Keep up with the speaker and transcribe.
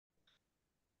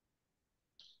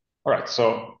All right,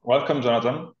 so welcome,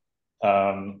 Jonathan.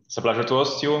 It's a pleasure to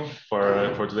host you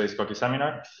for today's Coffee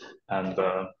seminar, and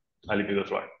I'll leave you the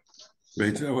floor.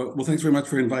 Great. Well, thanks very much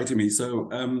for inviting me. Yeah,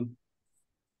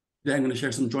 I'm going to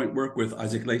share some joint work with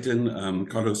Isaac Layton,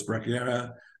 Carlos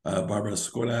Brachiera, Barbara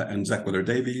Scola, and Zach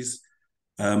Willer-Davies.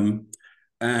 And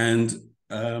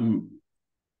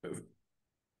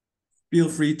feel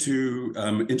free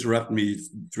to interrupt me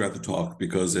throughout the talk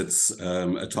because it's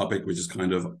a topic which is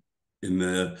kind of in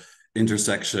the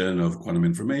intersection of quantum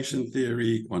information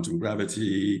theory, quantum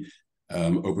gravity,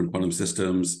 open quantum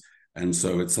systems. And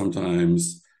so it's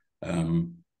sometimes,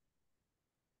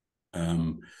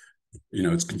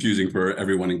 it's confusing for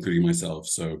everyone, including myself.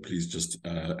 So please just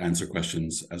answer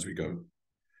questions as we go.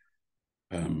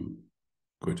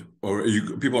 Good. Or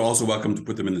people are also welcome to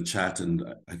put them in the chat, and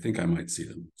I think I might see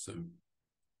them. So,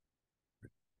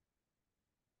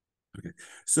 okay.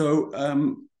 So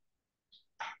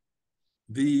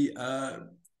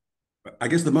I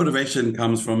guess the motivation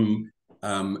comes from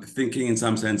thinking in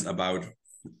some sense about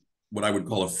what I would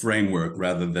call a framework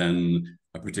rather than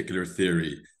a particular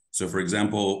theory. So, for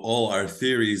example, all our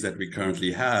theories that we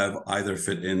currently have either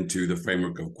fit into the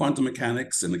framework of quantum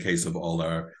mechanics in the case of all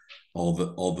our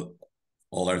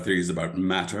theories about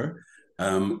matter,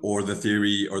 or the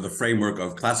theory or the framework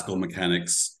of classical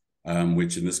mechanics,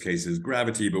 which in this case is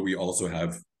gravity, but we also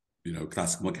have,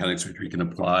 classical mechanics which we can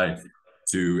apply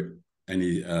to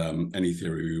any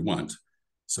theory we want.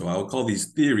 So I'll call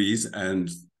these theories and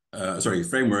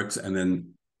frameworks, and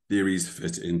then theories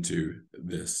fit into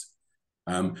this.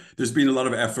 There's been a lot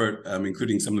of effort,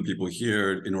 including some of the people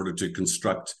here, in order to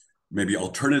construct maybe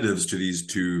alternatives to these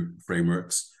two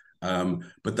frameworks.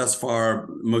 But thus far,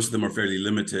 most of them are fairly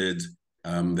limited.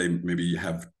 They maybe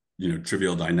have,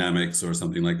 trivial dynamics or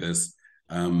something like this.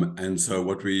 And so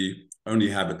what we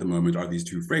only have at the moment are these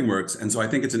two frameworks. And so I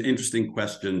think it's an interesting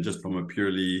question just from a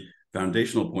purely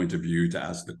foundational point of view to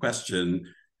ask the question,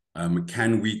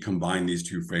 can we combine these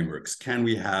two frameworks? Can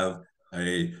we have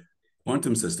a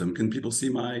quantum system? Can people see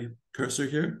my cursor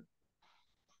here?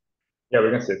 Yeah,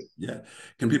 we can see it. Yeah.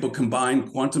 Can people combine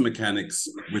quantum mechanics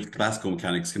with classical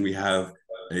mechanics? Can we have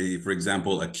for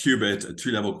example, a qubit, a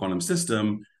two-level quantum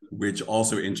system, which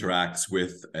also interacts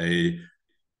with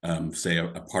say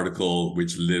a particle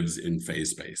which lives in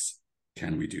phase space?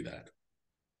 Can we do that?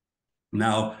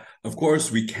 Now, of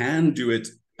course, we can do it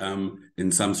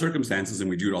in some circumstances, and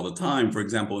we do it all the time. For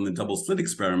example, in the double slit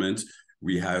experiment,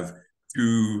 we have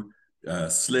two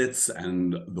slits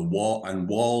and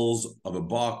walls of a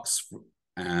box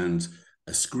and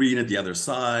a screen at the other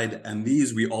side, and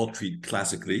these we all treat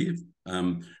classically.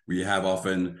 We have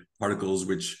often particles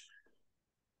which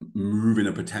move in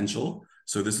a potential,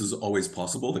 so this is always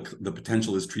possible. The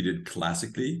potential is treated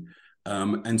classically,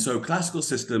 and so classical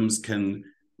systems can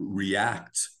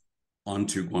react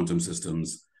onto quantum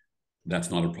systems. That's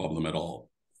not a problem at all.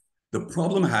 The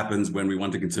problem happens when we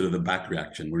want to consider the back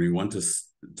reaction, when we want to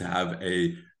have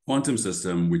a quantum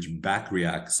system which back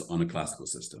reacts on a classical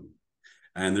system.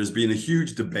 And there's been a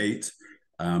huge debate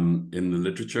in the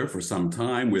literature for some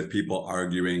time, with people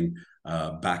arguing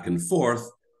back and forth.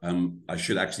 I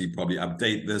should actually probably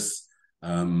update this.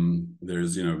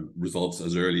 There's results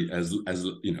as early as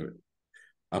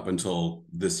up until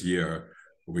this year,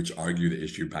 which argue the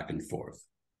issue back and forth.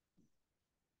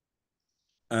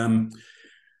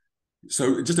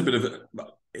 So just a bit of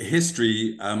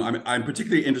history. I'm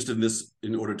particularly interested in this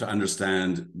in order to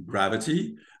understand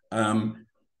gravity.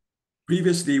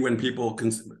 Previously, when people,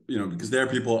 because there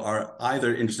people are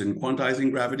either interested in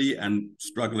quantizing gravity and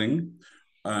struggling,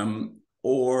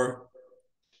 or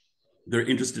they're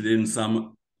interested in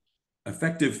some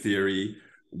effective theory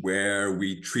where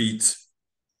we treat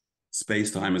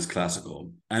space-time as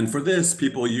classical. And for this,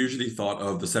 people usually thought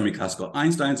of the semi-classical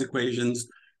Einstein equations,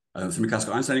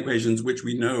 which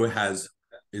we know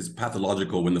is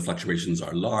pathological when the fluctuations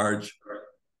are large.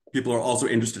 People are also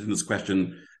interested in this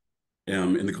question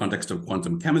in the context of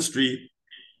quantum chemistry.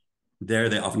 There,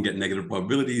 they often get negative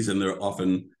probabilities, and they're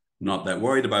often not that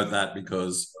worried about that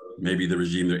because maybe the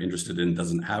regime they're interested in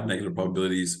doesn't have negative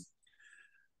probabilities.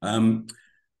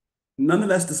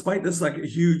 Nonetheless, despite this like a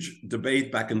huge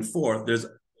debate back and forth, there's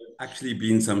actually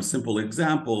been some simple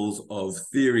examples of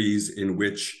theories in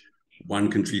which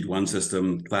one can treat one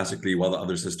system classically while the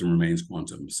other system remains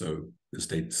quantum. So this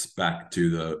dates back to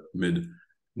the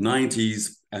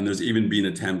mid-90s, and there's even been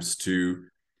attempts to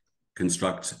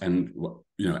construct and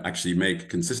actually make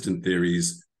consistent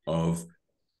theories of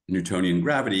Newtonian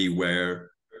gravity where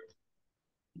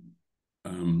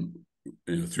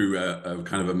through a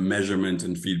kind of a measurement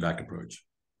and feedback approach.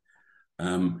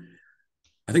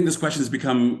 I think this question has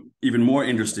become even more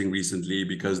interesting recently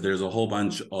because there's a whole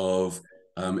bunch of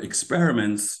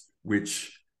experiments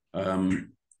which are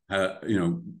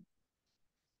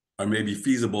maybe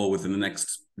feasible within the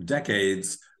next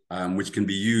decades, which can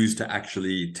be used to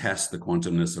actually test the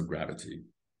quantumness of gravity.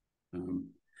 In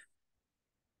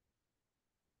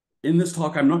this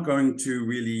talk, I'm not going to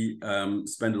really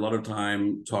spend a lot of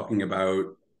time talking about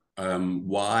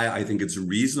why I think it's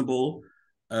reasonable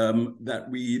that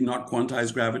we not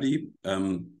quantize gravity.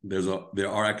 There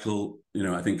are actual,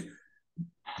 I think,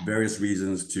 various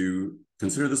reasons to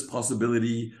consider this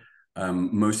possibility,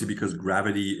 mostly because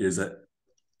gravity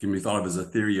can be thought of as a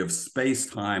theory of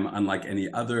space-time, unlike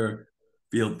any other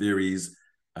field theories,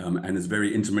 and is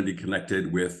very intimately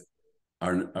connected with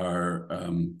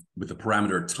with the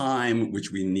parameter time,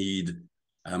 which we need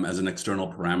as an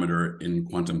external parameter in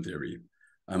quantum theory.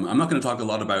 I'm not going to talk a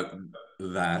lot about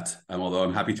that, although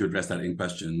I'm happy to address that in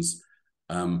questions.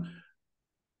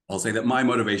 I'll say that my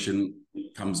motivation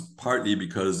comes partly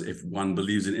because if one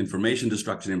believes in information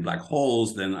destruction in black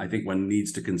holes, then I think one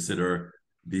needs to consider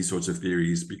these sorts of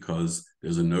theories because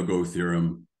there's a no-go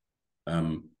theorem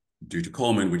due to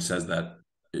Coleman, which says that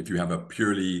if you have a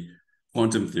purely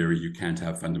quantum theory, you can't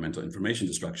have fundamental information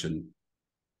destruction.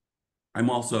 I'm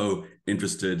also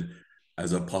interested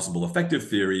as a possible effective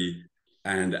theory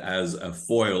and as a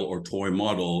foil or toy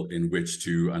model in which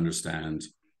to understand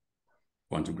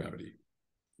quantum gravity.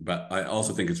 But I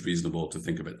also think it's reasonable to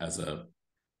think of it as a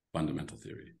fundamental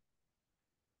theory.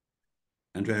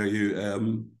 Andrea, are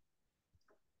you?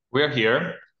 We're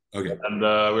here. Okay. And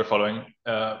we're following.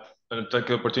 Take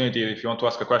the opportunity, if you want to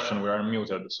ask a question, we are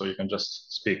unmuted, so you can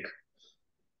just speak.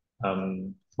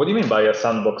 What do you mean by a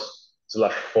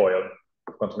sandbox/foil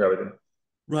quantum gravity?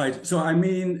 Right. So I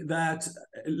mean that,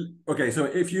 okay, so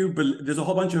there's a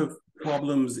whole bunch of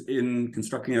problems in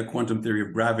constructing a quantum theory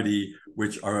of gravity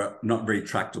which are not very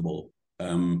tractable.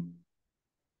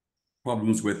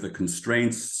 Problems with the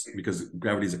constraints, because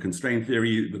gravity is a constraint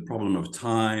theory, the problem of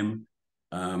time,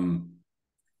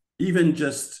 even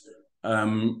just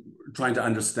trying to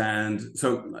understand.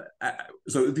 So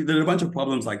there are a bunch of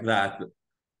problems like that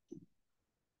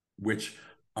which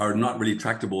are not really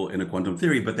tractable in a quantum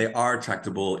theory, but they are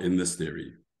tractable in this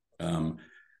theory. And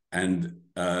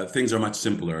things are much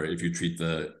simpler if you treat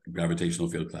the gravitational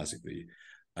field classically.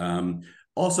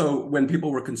 Also, when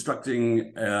people were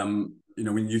constructing,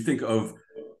 when you think of,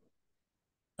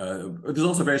 there's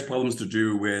also various problems to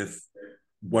do with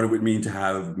what it would mean to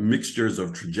have mixtures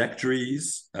of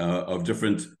trajectories of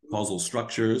different causal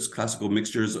structures, classical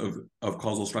mixtures of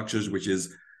causal structures, which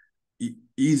is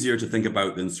easier to think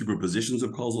about than superpositions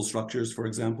of causal structures, for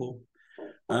example.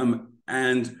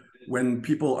 And when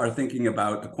people are thinking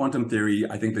about a quantum theory,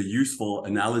 I think the useful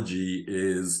analogy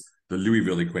is the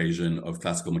Liouville equation of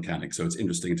classical mechanics. So it's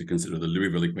interesting to consider the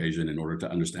Liouville equation in order to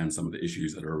understand some of the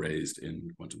issues that are raised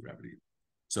in quantum gravity.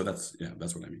 So that's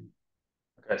what I mean.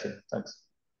 Okay, I see. Thanks.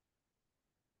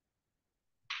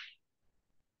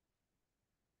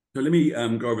 So let me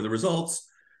go over the results.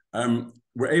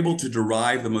 We're able to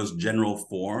derive the most general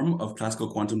form of classical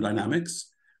quantum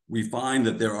dynamics. We find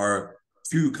that there are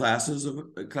two classes of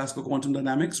classical quantum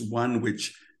dynamics, one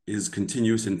which is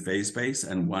continuous in phase space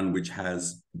and one which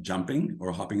has jumping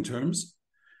or hopping terms.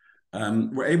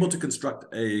 We're able to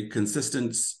construct a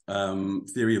consistent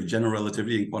theory of general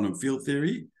relativity in quantum field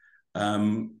theory,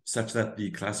 such that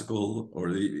the classical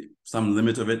or some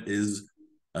limit of it is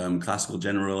classical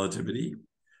general relativity.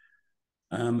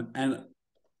 And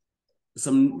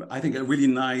I think a really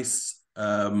nice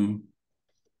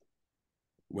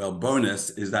bonus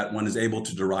is that one is able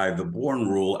to derive the Born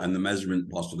rule and the measurement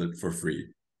postulate for free.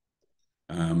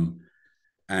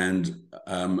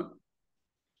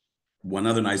 One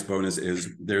other nice bonus is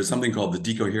there's something called the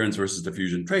decoherence versus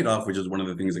diffusion trade-off, which is one of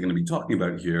the things I'm going to be talking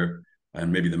about here, and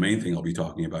maybe the main thing I'll be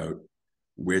talking about,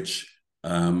 which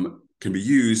can be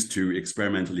used to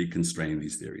experimentally constrain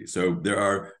these theories. So there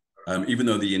are, even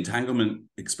though the entanglement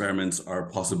experiments are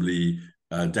possibly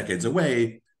decades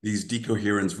away, these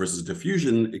decoherence versus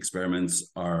diffusion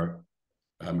experiments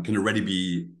can already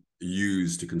be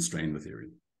used to constrain the theory.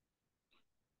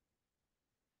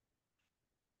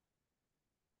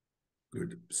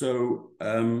 Good. So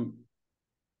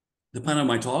the plan of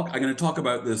my talk, I'm going to talk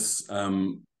about this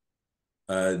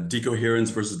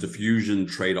decoherence versus diffusion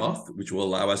trade-off, which will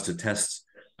allow us to test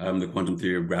the quantum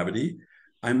theory of gravity.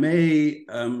 I may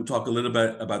talk a little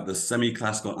bit about the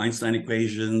semi-classical Einstein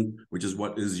equation, which is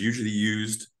what is usually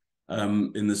used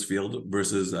in this field,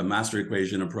 versus a master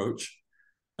equation approach.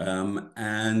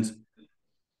 And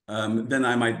then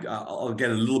I'll get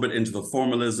a little bit into the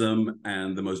formalism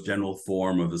and the most general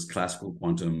form of this classical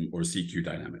quantum or CQ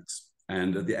dynamics.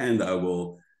 And at the end, I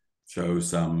will show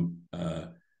some,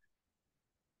 I'll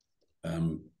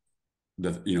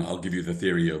give you the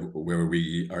theory of where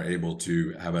we are able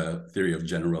to have a theory of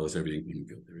general relativity and quantum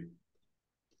field theory.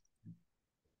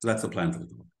 So that's the plan for the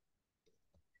talk.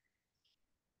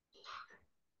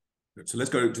 So let's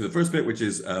go to the first bit, which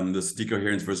is this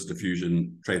decoherence versus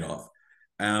diffusion trade-off.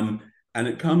 And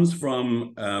it comes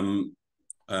from,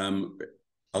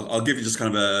 I'll give you just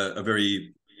kind of a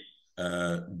very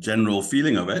general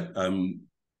feeling of it,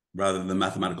 rather than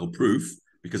mathematical proof,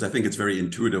 because I think it's very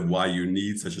intuitive why you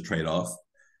need such a trade-off.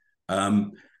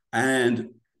 And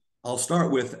I'll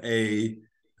start with a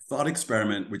thought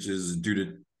experiment, which is due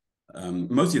to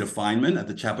mostly to Feynman at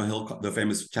the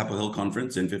famous Chapel Hill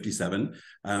conference in '57,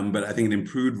 but I think an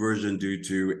improved version due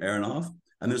to Aronoff.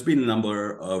 And there's been a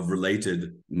number of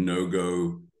related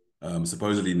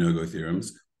supposedly no-go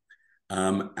theorems.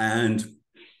 And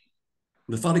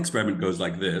the thought experiment goes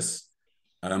like this.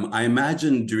 I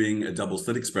imagine doing a double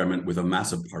slit experiment with a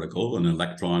massive particle, an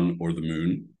electron or the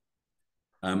moon.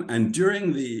 And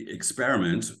during the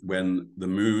experiment, when the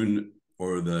moon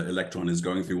or the electron is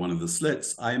going through one of the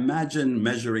slits, I imagine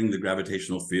measuring the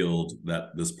gravitational field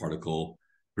that this particle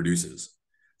produces.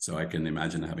 So I can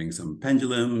imagine having some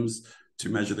pendulums to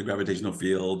measure the gravitational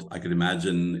field. I could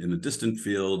imagine in the distant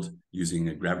field using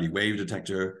a gravity wave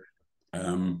detector.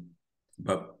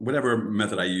 But whatever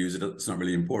method I use, it's not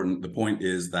really important. The point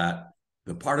is that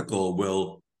the particle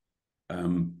will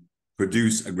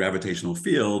produce a gravitational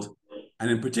field. And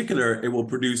in particular, it will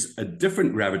produce a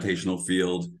different gravitational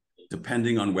field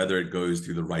depending on whether it goes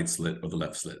through the right slit or the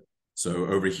left slit. So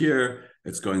over here,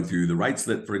 it's going through the right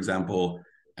slit, for example,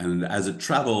 and as it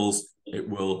travels, it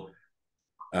will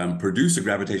produce a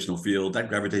gravitational field. That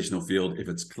gravitational field, if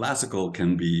it's classical,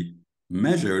 can be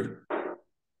measured.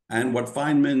 And what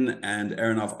Feynman and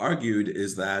Aronoff argued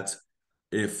is that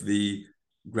if the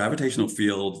gravitational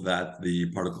field that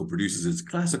the particle produces is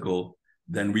classical,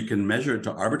 then we can measure it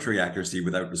to arbitrary accuracy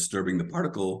without disturbing the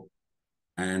particle.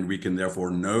 And we can therefore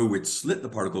know which slit the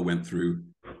particle went through.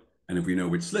 And if we know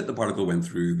which slit the particle went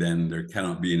through, then there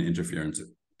cannot be an interference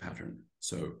pattern.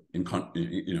 So in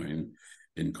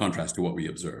contrast to what we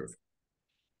observe.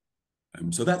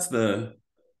 So that's the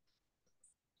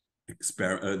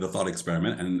thought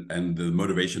experiment and the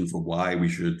motivation for why we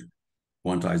should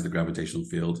quantize the gravitational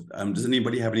field. Does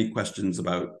anybody have any questions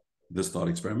about this thought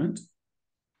experiment?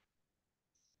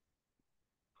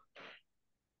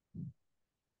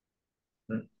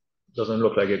 Doesn't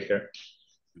look like it here.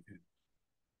 Okay.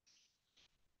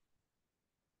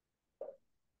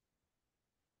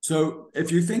 So if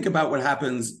you think about what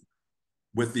happens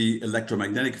with the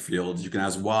electromagnetic field, you can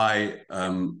ask why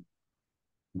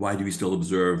do we still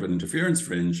observe an interference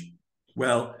fringe?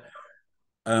 Well,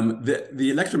 the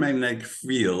electromagnetic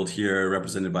field here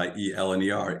represented by EL and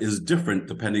ER is different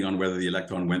depending on whether the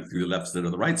electron went through the left slit or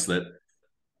the right slit.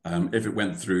 If it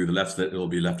went through the left slit, it'll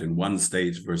be left in one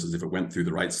state versus if it went through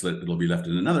the right slit, it'll be left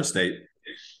in another state.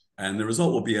 And the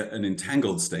result will be an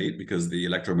entangled state because the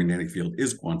electromagnetic field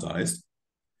is quantized.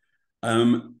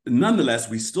 Nonetheless,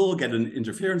 we still get an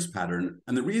interference pattern.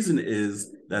 And the reason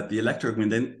is that the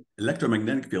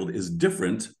electromagnetic field is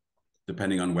different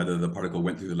depending on whether the particle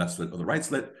went through the left slit or the right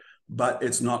slit, but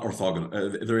it's not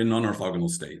orthogonal. They're in non-orthogonal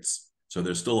states. So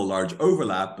there's still a large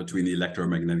overlap between the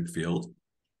electromagnetic field,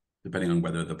 depending on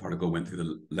whether the particle went through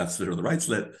the left slit or the right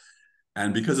slit.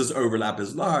 And because this overlap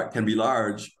can be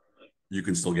large, you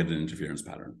can still get an interference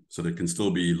pattern. So there can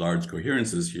still be large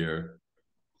coherences here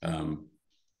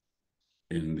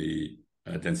in the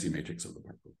density matrix of the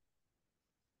particle.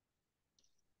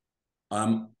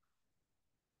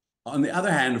 On the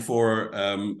other hand, for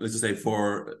let's just say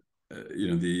for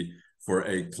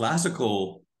a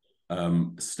classical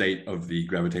state of the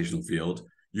gravitational field,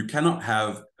 you cannot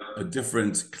have a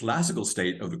different classical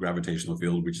state of the gravitational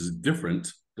field, which is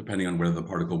different depending on whether the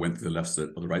particle went through the left slit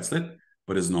or the right slit,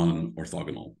 but is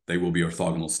non-orthogonal. They will be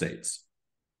orthogonal states.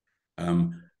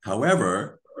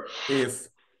 However, if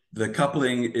the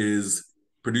coupling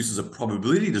produces a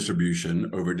probability distribution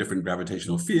over different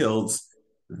gravitational fields,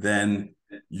 then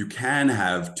you can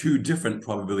have two different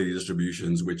probability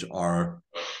distributions which are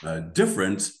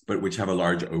different, but which have a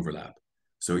large overlap.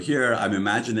 So here I'm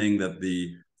imagining that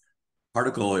the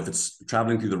particle, if it's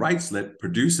traveling through the right slit,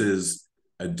 produces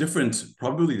a different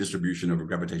probability distribution over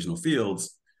gravitational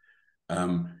fields.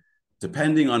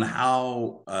 Depending on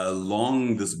how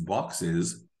long this box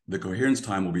is, the coherence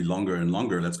time will be longer and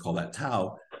longer. Let's call that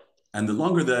tau. And the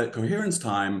longer the coherence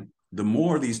time, the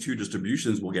more these two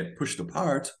distributions will get pushed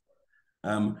apart.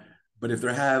 But if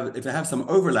they have some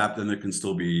overlap, then there can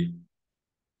still be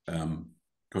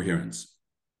coherence.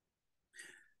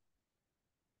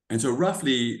 And so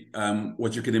roughly,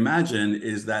 what you can imagine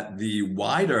is that the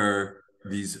wider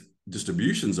these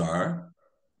distributions are,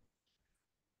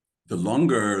 the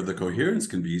longer the coherence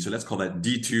can be. So let's call that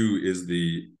D2 is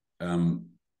the,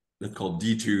 let's call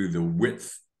D2 the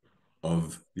width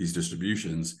of these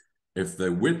distributions. If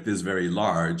the width is very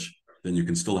large, then you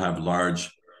can still have large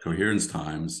coherence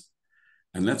times.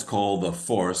 And let's call the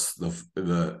force,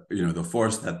 the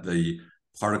force that the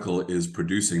particle is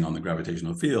producing on the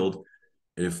gravitational field.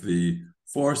 If the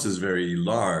force is very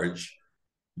large,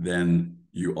 then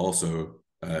you also,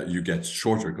 you get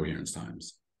shorter coherence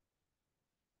times.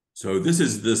 So this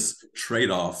is this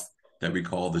trade-off that we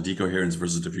call the decoherence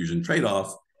versus diffusion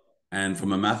trade-off. And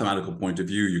from a mathematical point of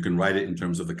view, you can write it in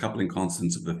terms of the coupling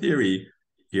constants of the theory.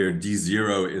 Here,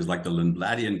 D0 is like the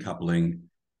Lindbladian coupling,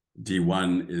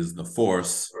 D1 is the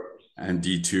force, and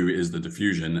D2 is the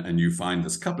diffusion. And you find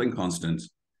this coupling constant,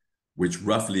 which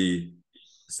roughly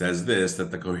says this,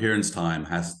 that the coherence time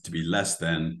has to be less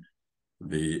than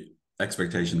the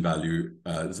expectation value,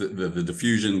 the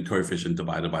diffusion coefficient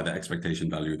divided by the expectation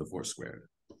value of the force squared.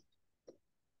 I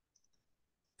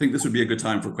think this would be a good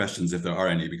time for questions if there are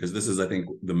any, because this is, I think,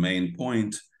 the main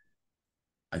point.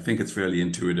 I think it's fairly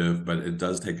intuitive, but it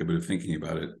does take a bit of thinking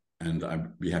about it, and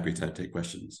I'd be happy to take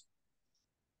questions.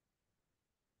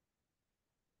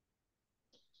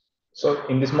 So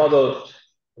in this model,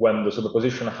 when the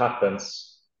superposition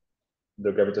happens,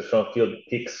 the gravitational field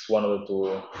picks one of the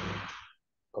two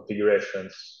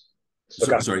configurations.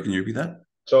 Sorry, can you repeat that?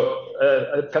 So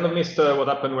I kind of missed what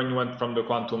happened when you went from the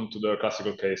quantum to the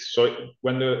classical case. So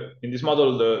when in this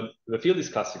model, the field is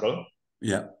classical.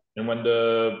 Yeah. And when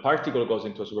the particle goes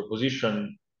into a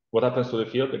superposition, what happens to the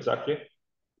field exactly?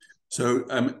 So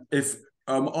if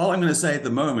all I'm going to say at the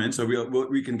moment, so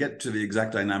we can get to the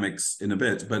exact dynamics in a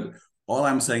bit, but all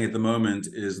I'm saying at the moment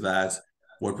is that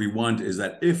what we want is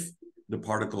that if the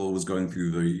particle was going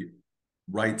through the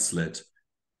right slit,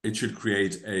 it should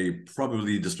create a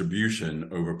probability distribution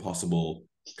over possible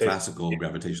classical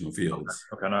gravitational fields.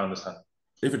 Okay, now I understand.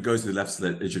 If it goes to the left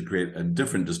slit, it should create a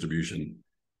different distribution.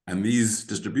 And these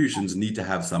distributions need to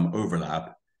have some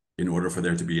overlap in order for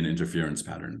there to be an interference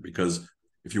pattern. Because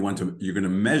if you want to, you're going to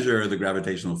measure the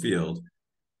gravitational field.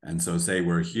 And so say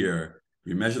we're here,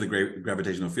 we measure the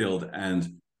gravitational field,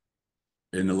 and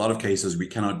in a lot of cases, we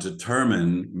cannot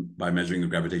determine by measuring the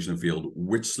gravitational field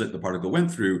which slit the particle went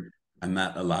through, and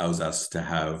that allows us to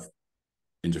have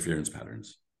interference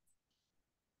patterns.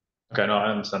 Okay, no,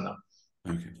 I understand now.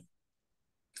 Okay.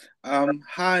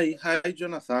 Hi,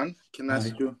 Jonathan. Can I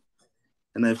ask you?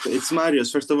 And it's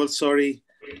Marius. First of all, sorry,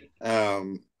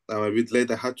 I'm a bit late.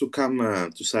 I had to come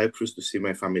to Cyprus to see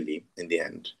my family in the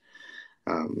end.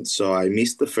 So I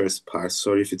missed the first part.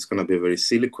 Sorry if it's going to be a very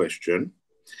silly question.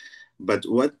 But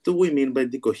what do we mean by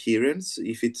decoherence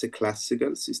if it's a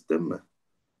classical system?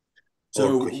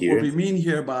 So what we mean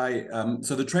here by,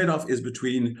 so the trade-off is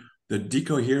between the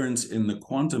decoherence in the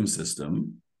quantum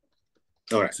system.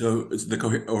 All right. So it's the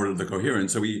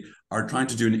coherence. So we are trying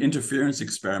to do an interference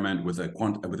experiment with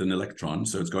an electron.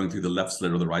 So it's going through the left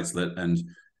slit or the right slit, and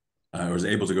or is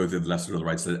able to go through the left slit or the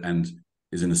right slit, and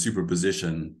is in a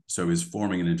superposition. So is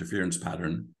forming an interference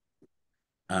pattern.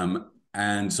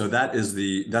 And so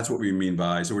that's what we mean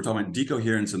by, so we're talking about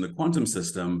decoherence in the quantum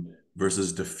system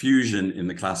versus diffusion in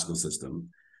the classical system.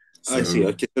 So, I see.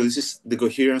 Okay, so this is the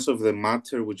coherence of the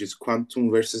matter, which is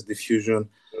quantum, versus diffusion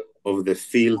of the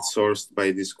field sourced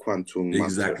by this quantum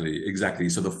matter. Exactly.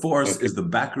 So the force is the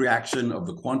back reaction of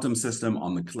the quantum system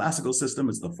on the classical system.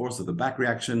 It's the force of the back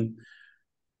reaction.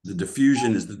 The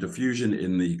diffusion is the diffusion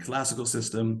in the classical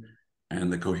system,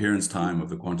 and the coherence time of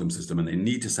the quantum system, and they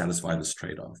need to satisfy this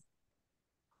trade-off.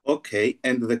 Okay,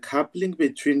 and the coupling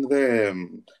between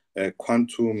the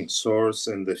quantum source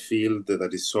and the field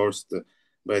that is sourced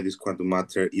by this quantum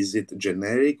matter, is it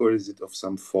generic or is it of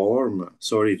some form?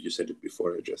 Sorry if you said it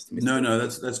before, I just missed it. No,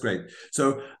 that's great.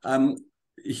 So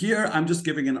here I'm just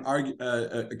giving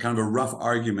a kind of a rough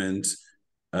argument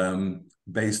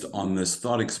based on this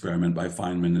thought experiment by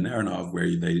Feynman and Aronoff,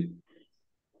 where they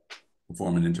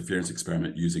perform an interference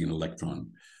experiment using an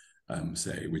electron,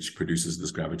 say, which produces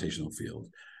this gravitational field.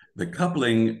 The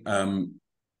coupling,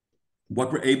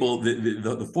 what we're able,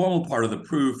 the formal part of the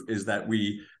proof is that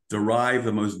we derive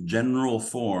the most general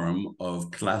form of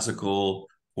classical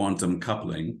quantum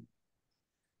coupling,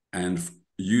 and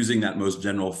using that most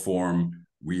general form,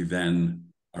 we then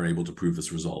are able to prove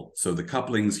this result. So the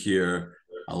couplings here,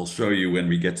 I'll show you when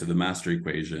we get to the master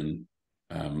equation,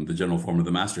 the general form of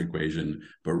the master equation.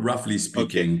 But roughly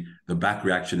speaking, the back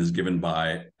reaction is given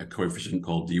by a coefficient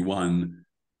called D1.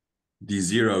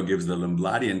 D0 gives the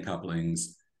Lambbladian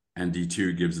couplings, and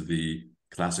D2 gives the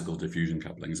classical diffusion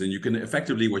couplings. And you can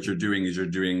effectively, what you're doing is you're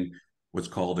doing what's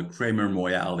called a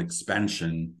Cramer-Moyal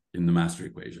expansion in the master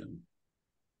equation.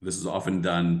 This is often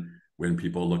done when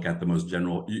people look at the most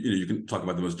general, you can talk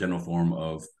about the most general form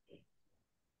of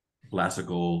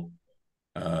classical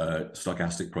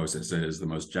stochastic processes, the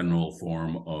most general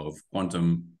form of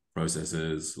quantum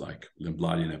processes like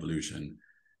Lambbladian evolution.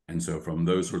 And so from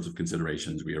those sorts of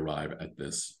considerations, we arrive at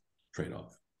this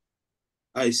trade-off.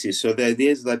 I see. So the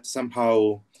idea is that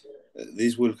somehow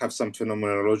this will have some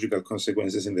phenomenological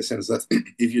consequences in the sense that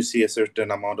if you see a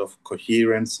certain amount of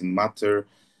coherence in matter,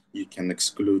 you can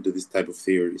exclude this type of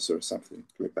theories or something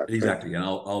like that. Exactly. Right?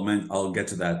 And I'll get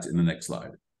to that in the next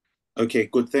slide. Okay,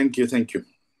 good. Thank you. Thank you.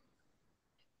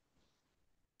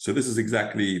 So this is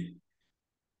exactly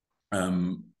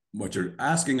what you're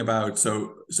asking about.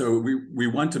 So we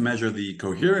want to measure the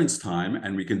coherence time,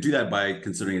 and we can do that by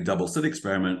considering a double slit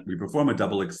experiment. We perform a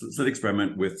double slit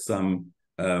experiment with some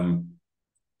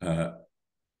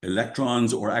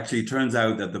electrons, or actually it turns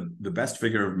out that the best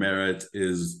figure of merit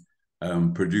is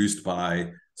produced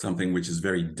by something which is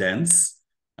very dense.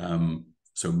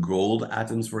 So gold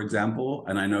atoms, for example.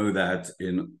 And I know that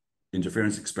in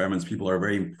interference experiments, people are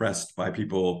very impressed by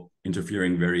people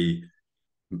interfering very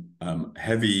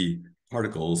heavy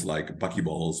particles like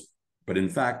buckyballs. But in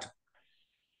fact,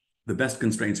 the best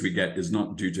constraints we get is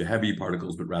not due to heavy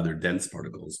particles, but rather dense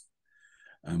particles.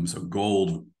 So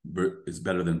gold is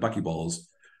better than buckyballs.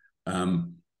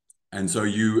 And so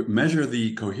you measure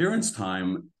the coherence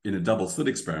time in a double slit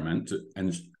experiment,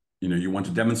 and you want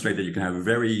to demonstrate that you can have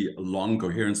very long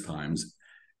coherence times.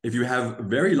 If you have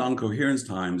very long coherence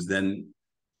times, then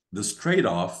this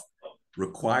trade-off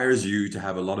requires you to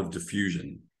have a lot of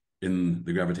diffusion in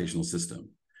the gravitational system.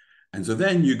 And so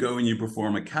then you go and you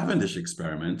perform a Cavendish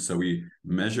experiment. So we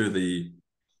measure the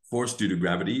force due to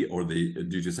gravity, or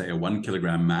due to, say, a 1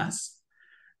 kilogram mass.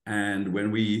 And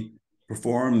when we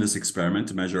perform this experiment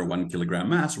to measure a 1 kilogram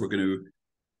mass, we're going to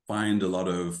find a lot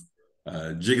of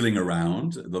jiggling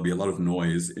around. There'll be a lot of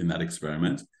noise in that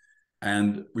experiment.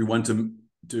 And we want to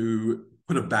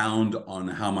put a bound on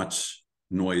how much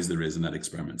noise there is in that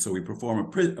experiment. So we perform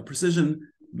a precision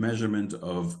measurement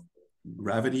of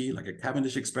gravity, like a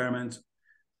Cavendish experiment,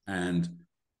 and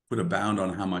put a bound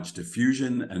on how much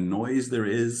diffusion and noise there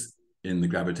is in the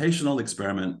gravitational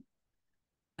experiment.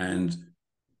 And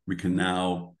we can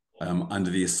now, under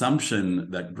the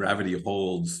assumption that gravity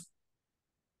holds,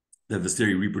 that this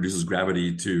theory reproduces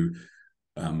gravity to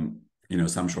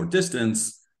some short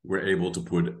distance, we're able to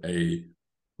put a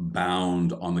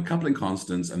bound on the coupling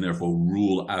constants and therefore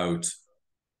rule out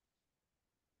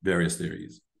various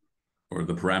theories, or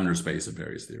the parameter space of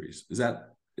various theories. Is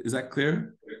that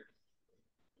clear?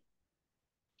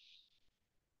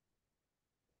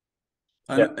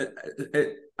 Yeah.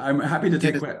 I'm happy to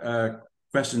take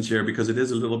questions here, because it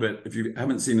is a little bit, if you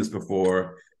haven't seen this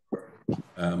before,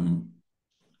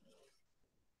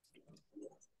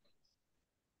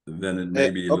 then it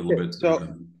may be a little bit.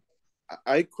 So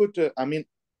I could,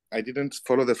 I didn't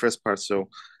follow the first part, so,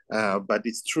 but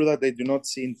it's true that they do not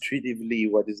see intuitively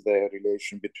what is the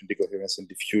relation between decoherence and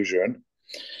diffusion.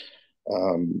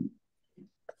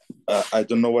 I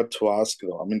don't know what to ask,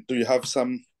 though. Do you have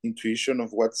some intuition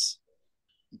of what's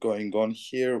going on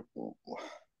here?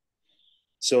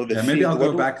 So maybe I'll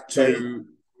go back to,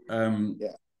 I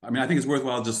think it's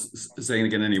worthwhile just saying it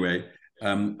again anyway.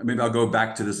 Maybe I'll go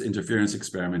back to this interference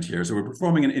experiment here. So we're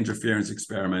performing an interference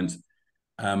experiment.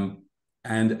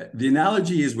 And the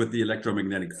analogy is with the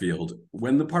electromagnetic field.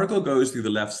 When the particle goes through the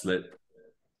left slit,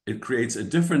 it creates a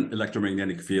different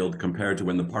electromagnetic field compared to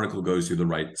when the particle goes through the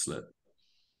right slit,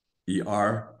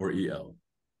 ER or EL.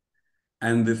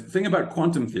 And the thing about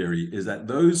quantum theory is that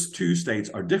those two states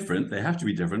are different. They have to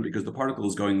be different because the particle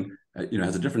is going,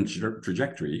 has a different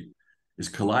trajectory, is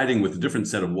colliding with a different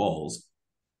set of walls.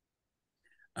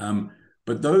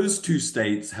 But those two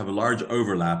states have a large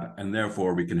overlap, and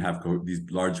therefore we can have these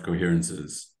large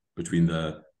coherences between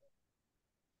the,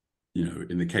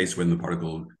 in the case when the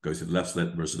particle goes to the left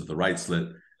slit versus the right slit,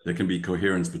 there can be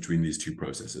coherence between these two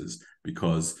processes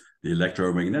because the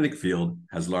electromagnetic field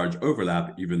has large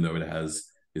overlap, even though it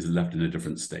is left in a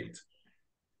different state.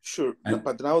 Sure,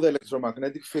 but now the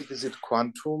electromagnetic field, is it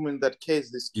quantum in that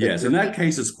case? Yes, in that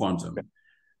case it's quantum.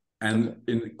 And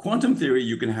in quantum theory,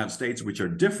 you can have states which are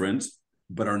different,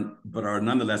 but are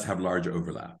nonetheless have large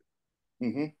overlap.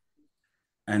 Mm-hmm.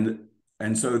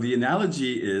 And so the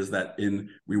analogy is that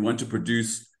we want to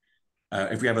produce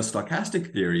if we have a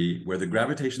stochastic theory where the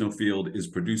gravitational field is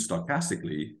produced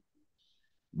stochastically,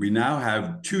 we now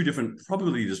have two different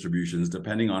probability distributions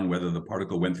depending on whether the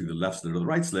particle went through the left slit or the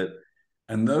right slit.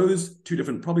 And those two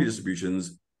different probability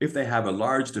distributions, if they have a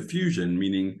large diffusion,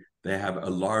 meaning they have a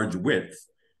large width,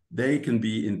 they can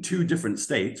be in two different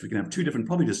states. We can have two different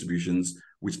probability distributions,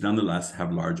 which nonetheless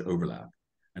have large overlap.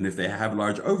 And if they have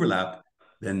large overlap,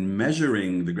 then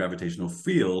measuring the gravitational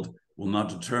field will not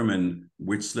determine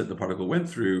which slit the particle went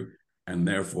through, and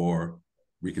therefore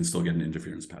we can still get an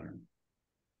interference pattern.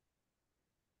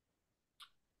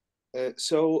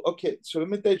 So let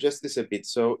me digest this a bit.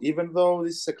 So even though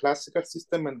this is a classical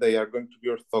system and they are going to be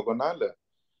orthogonal,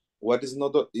 what is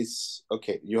not is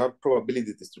okay. You have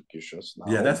probability distributions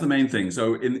now. Yeah, that's the main thing.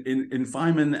 So in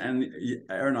Feynman and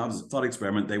Aronov's thought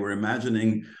experiment, they were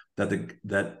imagining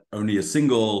that only a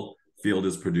single field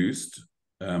is produced.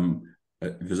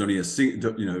 There's only a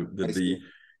single, that the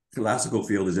classical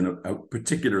field is in a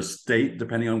particular state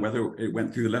depending on whether it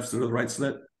went through the left slit or the right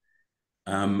slit.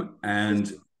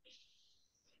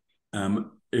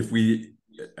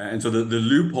 So the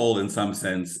loophole in some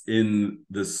sense in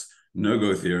this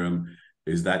no-go theorem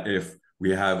is that if we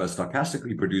have a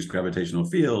stochastically produced gravitational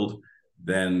field,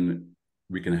 then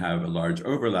we can have a large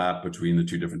overlap between the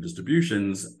two different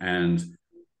distributions, and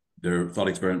their thought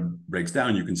experiment breaks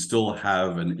down, you can still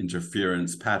have an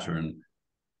interference pattern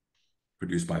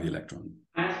produced by the electron.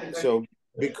 So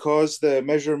because the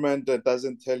measurement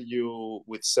doesn't tell you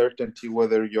with certainty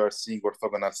whether you are seeing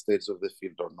orthogonal states of the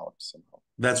field or not somehow.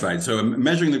 That's right. So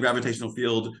measuring the gravitational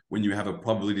field when you have a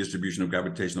probability distribution of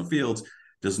gravitational fields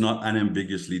does not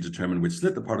unambiguously determine which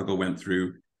slit the particle went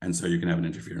through, and so you can have an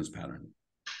interference pattern.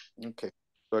 Okay,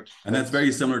 good. And that's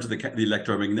very similar to the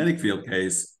electromagnetic field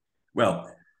case.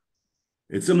 Well,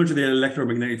 it's similar to the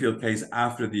electromagnetic field case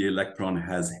after the electron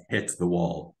has hit the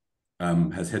wall,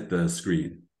 has hit the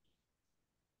screen.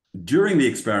 During the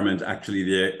experiment, actually,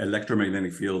 the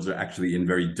electromagnetic fields are actually in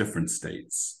very different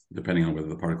states, depending on whether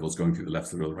the particle is going through the left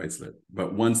slit or the right slit.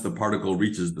 But once the particle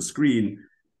reaches the screen,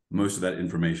 most of that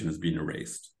information has been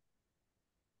erased.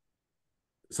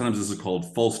 Sometimes this is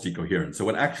called false decoherence. So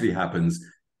what actually happens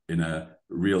in a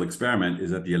real experiment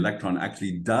is that the electron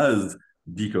actually does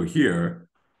decohere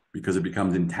because it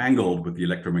becomes entangled with the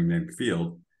electromagnetic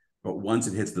field. But once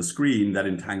it hits the screen, that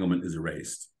entanglement is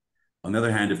erased. On the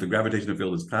other hand, if the gravitational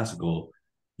field is classical,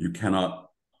 you cannot,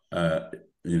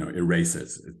 erase it,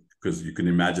 because you can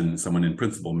imagine someone in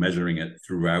principle measuring it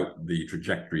throughout the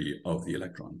trajectory of the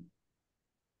electron.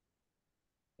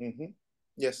 Mm-hmm.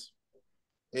 Yes.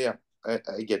 Yeah, I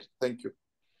get it. Thank you.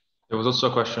 There was also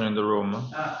a question in the room.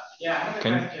 Yeah, I have a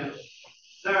question.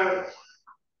 So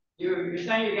you're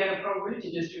saying you get a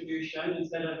probability distribution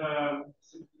instead of a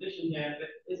superposition here, but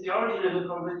is the origin of the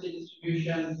probability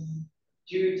distribution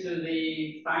due to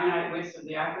the finite width of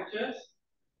the apertures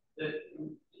that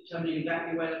determine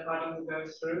exactly where the particle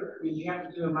goes through? I mean, you have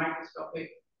to do a microscopic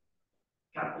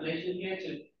calculation here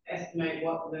to estimate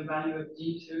what the value of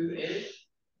D2 is.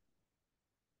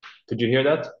 Did you hear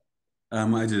that?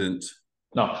 I didn't.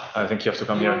 No, I think you have to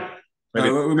come here.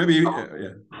 Maybe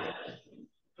yeah.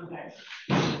 Okay.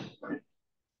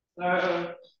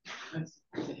 So,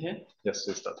 is it here? Yes,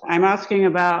 it's that. I'm asking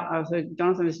about, so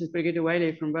Jonathan, this is Brigitte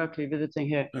Whaley from Berkeley visiting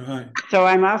here. Oh, hi. So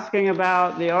I'm asking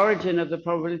about the origin of the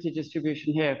probability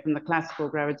distribution here from the classical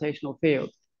gravitational field.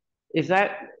 Is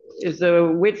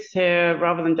the width here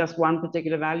rather than just one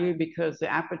particular value because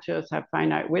the apertures have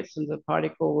finite widths and the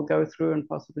particle will go through and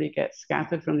possibly get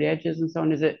scattered from the edges and so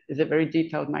on? Is it very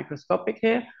detailed microscopic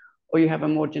here, or you have a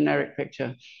more generic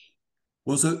picture?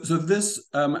 Well, so this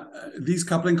these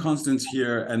coupling constants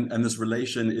here and this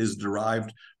relation is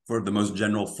derived for the most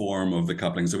general form of the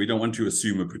coupling. So we don't want to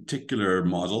assume a particular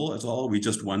model at all. We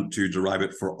just want to derive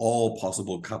it for all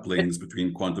possible couplings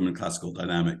between quantum and classical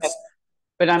dynamics.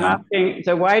 But I'm asking,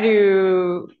 so why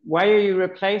are you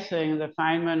replacing the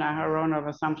Feynman-Aharonov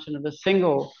assumption of a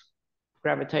single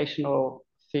gravitational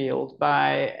field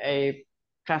by a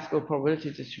classical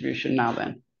probability distribution now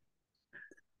then?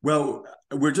 Well,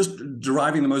 we're just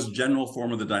deriving the most general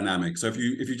form of the dynamic. So if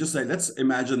you just say, let's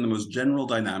imagine the most general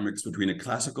dynamics between a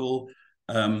classical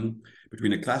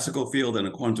field and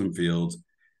a quantum field.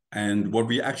 And what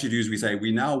we actually do is we say,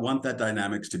 we now want that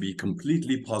dynamics to be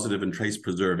completely positive and trace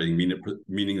preserving,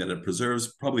 meaning that it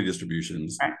preserves probability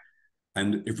distributions. Right.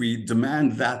 And if we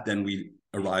demand that, then we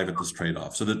arrive at this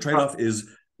trade-off. So the trade-off is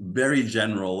very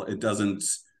general. It doesn't,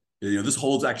 this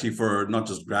holds actually for not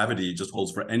just gravity, it just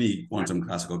holds for any quantum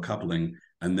classical coupling.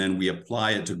 And then we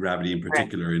apply it to gravity in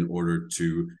particular in order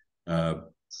to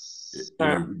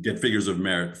get figures of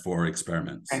merit for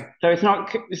experiments. Okay. So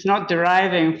it's not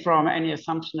deriving from any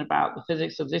assumption about the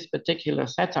physics of this particular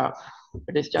setup,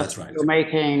 but it's just you're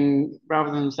making,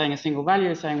 rather than saying a single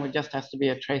value, saying it just has to be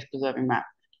a trace preserving map.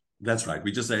 That's right.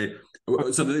 We just say,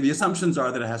 so the assumptions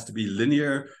are that it has to be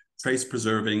linear, trace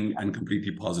preserving, and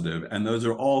completely positive. And those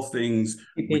are all things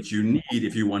which you need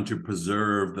if you want to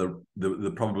preserve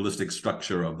the probabilistic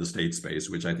structure of the state space,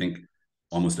 which I think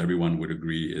almost everyone would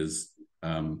agree is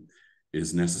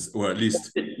necessary, or at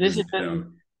least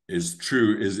is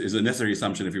true, is a necessary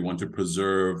assumption if you want to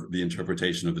preserve the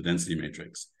interpretation of the density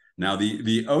matrix. Now,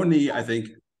 the only, I think,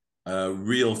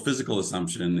 real physical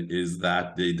assumption is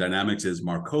that the dynamics is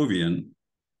Markovian,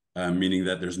 meaning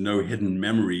that there's no hidden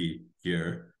memory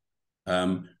here,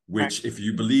 which if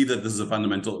you believe that this is a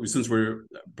fundamental, since we're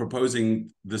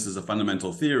proposing this as a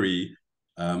fundamental theory,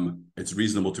 it's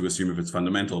reasonable to assume if it's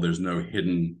fundamental, there's no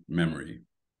hidden memory.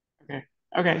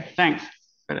 Okay, thanks.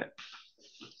 Got it.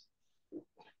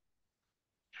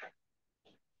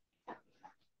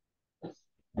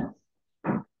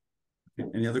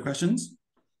 Any other questions?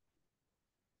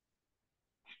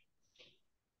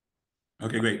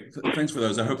 Okay, great. Thanks for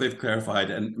those. I hope they've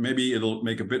clarified, and maybe it'll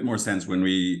make a bit more sense when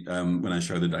we when I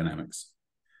show the dynamics.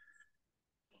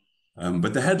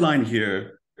 But the headline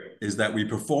here is that we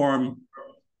perform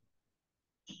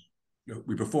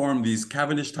these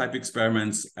Cavendish type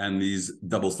experiments and these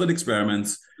double slit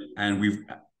experiments, and we've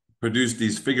produced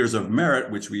these figures of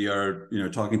merit, which we are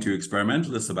talking to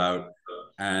experimentalists about.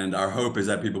 And our hope is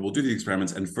that people will do the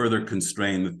experiments and further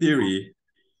constrain the theory.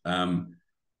 And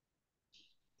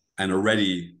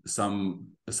already some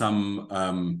of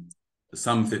the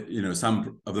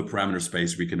parameter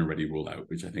space we can already rule out,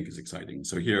 which I think is exciting.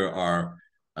 So here are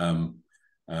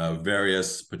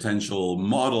various potential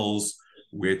models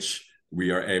which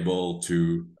we are able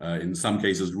to, in some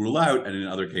cases, rule out, and in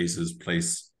other cases,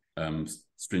 place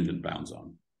stringent bounds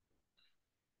on.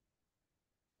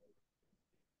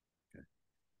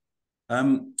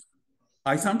 Okay.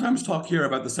 I sometimes talk here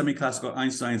about the semi-classical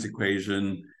Einstein's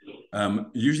equation,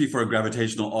 usually for a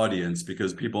gravitational audience,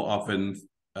 because people often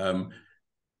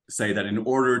say that in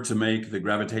order to make the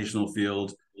gravitational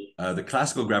field, the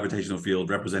classical gravitational field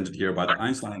represented here by the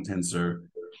Einstein tensor,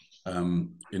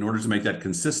 in order to make that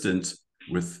consistent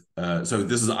with, so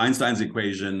this is Einstein's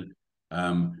equation,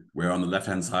 where on the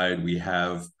left-hand side we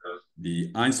have the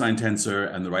Einstein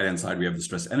tensor, and the right-hand side we have the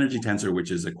stress energy tensor,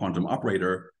 which is a quantum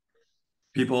operator.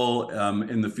 People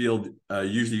in the field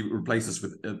usually replace this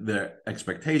with their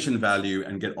expectation value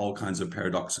and get all kinds of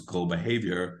paradoxical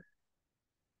behavior.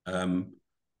 I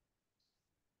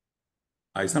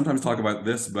sometimes talk about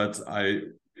this, but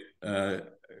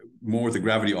more with the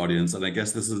gravity audience, and I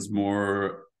guess this is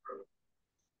more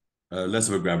less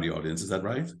of a gravity audience. Is that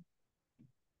right?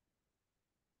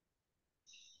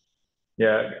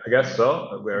 Yeah, I guess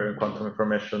so. We're in quantum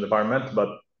information department, but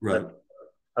right.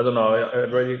 I don't know. Are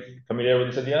you already familiar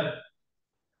with this idea?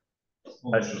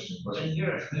 Let's hear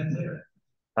it.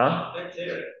 Huh? Let's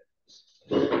hear it.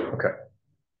 Okay.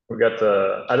 We got.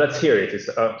 Let's hear it.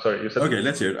 Sorry, you said. Okay,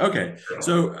 let's hear it. Okay,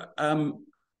 so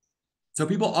so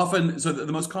people often, so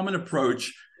the most common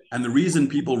approach, and the reason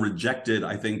people rejected,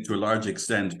 I think, to a large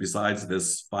extent, besides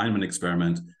this Feynman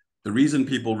experiment, the reason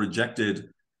people rejected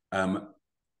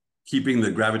keeping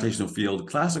the gravitational field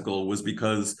classical was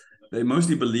because they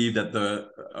mostly believed that the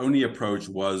only approach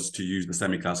was to use the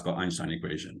semi-classical Einstein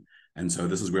equation. And so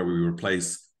this is where we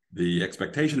replace the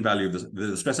expectation value of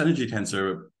the stress energy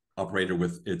tensor operator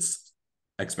with its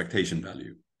expectation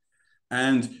value.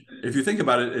 And if you think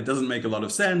about it, it doesn't make a lot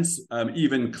of sense,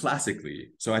 even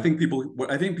classically. So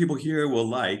what I think people here will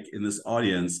like in this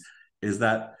audience is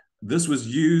that this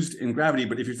was used in gravity,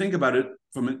 but if you think about it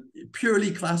from a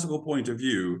purely classical point of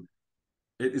view,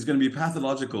 it is going to be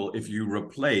pathological if you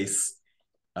replace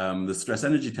the stress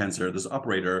energy tensor, this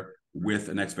operator, with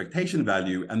an expectation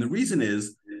value. And the reason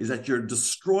is that you're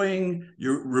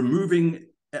removing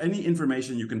any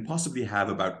information you can possibly have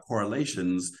about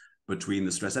correlations between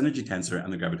the stress energy tensor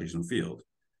and the gravitational field.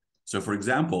 So for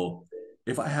example,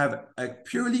 if I have a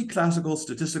purely classical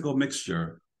statistical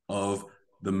mixture of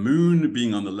the moon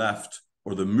being on the left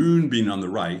or the moon being on the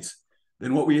right,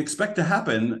 then what we expect to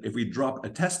happen if we drop a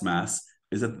test mass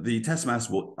is that the test mass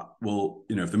will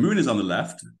if the moon is on the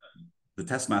left, the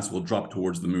test mass will drop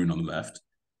towards the moon on the left.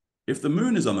 If the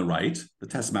moon is on the right, the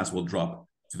test mass will drop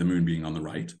to the moon being on the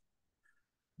right.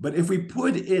 But if we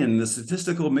put in the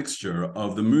statistical mixture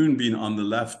of the moon being on the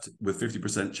left with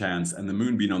 50% chance and the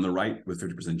moon being on the right with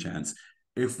 50% chance,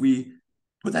 if we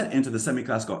put that into the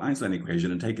semi-classical Einstein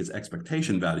equation and take its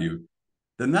expectation value,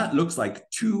 then that looks like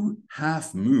two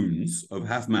half moons of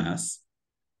half mass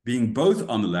being both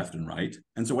on the left and right.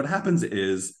 And so what happens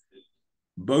is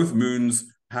both moons,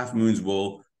 half moons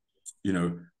will,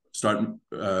 start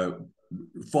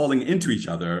falling into each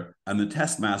other, and the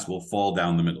test mass will fall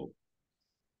down the middle.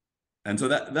 And so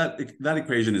that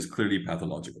equation is clearly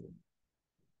pathological.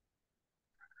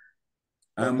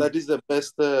 That is the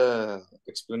best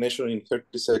explanation in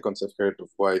 30 seconds I've heard of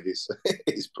why this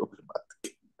is problematic.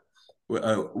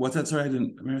 What's that? Sorry, I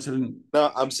didn't.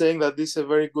 No, I'm saying that this is a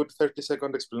very good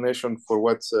 30-second explanation for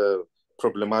what's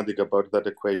problematic about that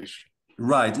equation.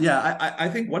 Right. Yeah. I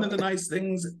think one of the nice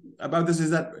things about this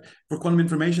is that for quantum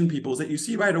information people is that you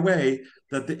see right away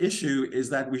that the issue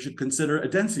is that we should consider a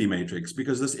density matrix,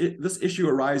 because this issue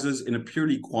arises in a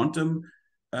purely quantum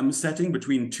setting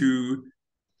between two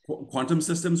quantum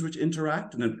systems which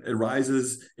interact, and it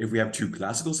arises if we have two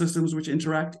classical systems which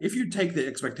interact. If you take the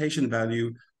expectation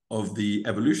value of the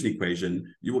evolution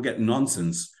equation, you will get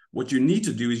nonsense. What you need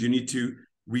to do is you need to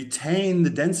retain the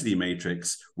density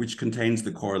matrix which contains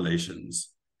the correlations.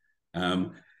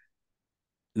 Now,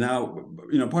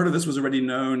 part of this was already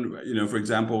known. For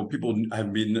example, people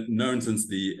have been known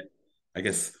since I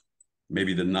guess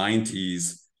maybe the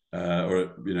 90s,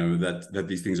 that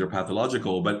these things are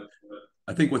pathological. But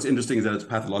I think what's interesting is that it's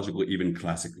pathological even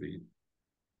classically.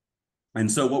 And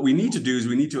so what we need to do is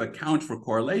we need to account for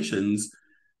correlations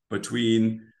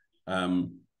between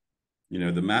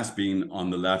the mass being on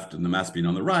the left and the mass being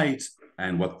on the right,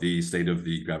 and what the state of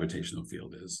the gravitational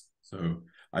field is. So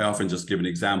I often just give an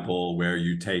example where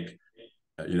you take,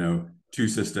 two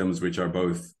systems which are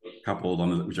both coupled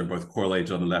which are both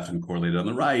correlated on the left and correlated on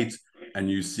the right,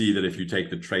 and you see that if you take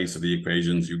the trace of the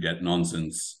equations, you get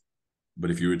nonsense,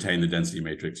 but if you retain the density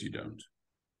matrix, you don't.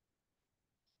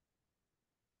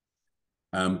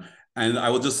 And I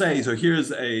will just say, so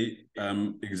here's a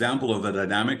example of the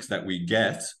dynamics that we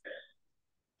get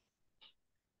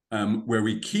where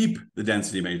we keep the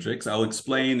density matrix. I'll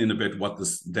explain in a bit what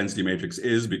this density matrix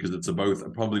is, because it's both a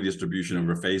probability distribution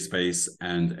over phase space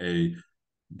and a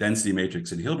density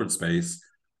matrix in Hilbert space.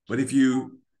 But if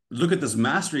you look at this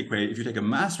master equation, if you take a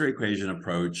master equation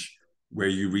approach where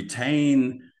you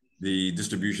retain the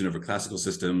distribution over classical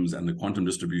systems and the quantum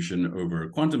distribution over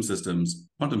quantum states,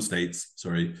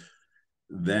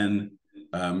 then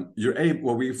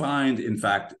what we find, in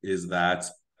fact, is that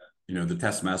the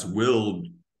test mass will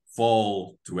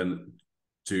fall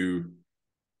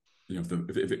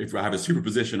if I have a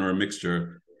superposition or a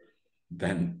mixture,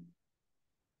 then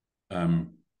the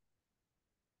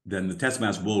test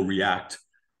mass will react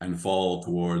and fall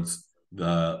towards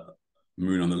the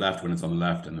moon on the left when it's on the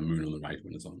left, and the moon on the right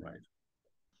when it's on the right.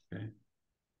 Okay.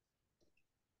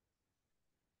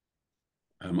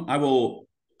 I will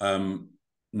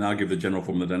now give the general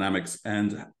formula dynamics.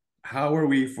 And how are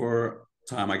we for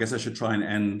time? I guess I should try and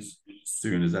end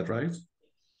soon. Is that right?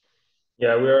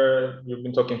 Yeah, we've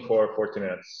been talking for 40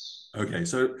 minutes. Okay,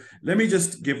 so let me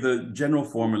just give the general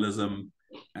formalism,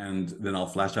 and then I'll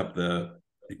flash up the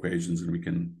equations, and we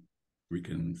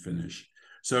can finish.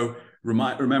 So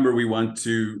remember, we want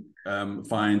to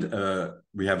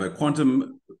we have a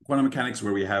quantum mechanics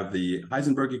where we have the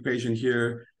Heisenberg equation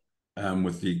here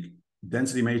with the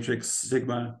density matrix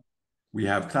sigma. We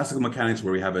have classical mechanics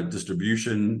where we have a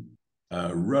distribution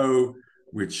rho,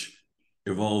 which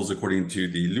evolves according to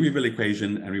the Liouville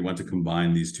equation, and we want to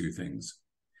combine these two things.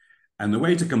 And the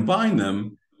way to combine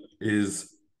them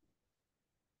is,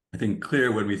 I think,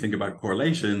 clear when we think about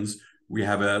correlations. We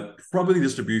have a probability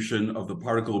distribution of the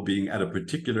particle being at a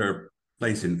particular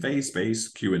place in phase space,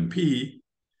 Q and P,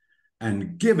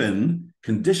 and given,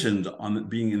 conditioned on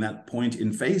being in that point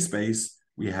in phase space,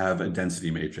 we have a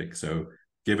density matrix. So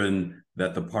given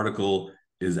that the particle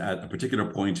is at a particular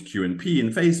point Q and P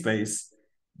in phase space,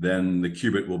 then the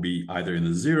qubit will be either in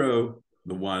the 0,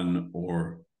 the 1,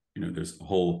 or there's a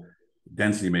whole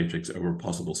density matrix over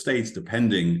possible states,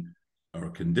 depending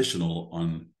or conditional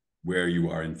on where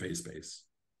you are in phase space.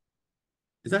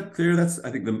 Is that clear? That's, I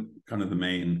think, the kind of the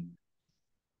main,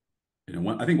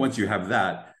 I think once you have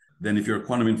that, then if you're a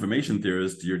quantum information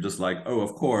theorist, you're just like, oh,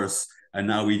 of course. And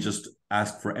now we just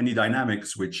ask for any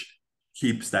dynamics which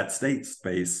keeps that state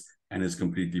space and is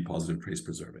completely positive trace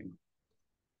preserving.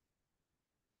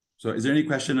 So is there any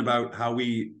question about how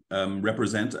we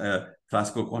represent a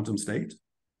classical quantum state?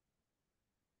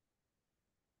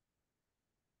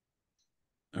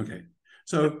 Okay.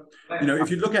 So, if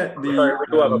you look at the... Sorry, we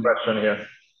do have a question here.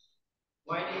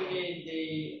 Why do you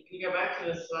need can you go back to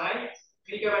the slide?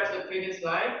 Can you go back to the previous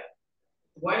slide?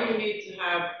 Why do you need to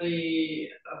have the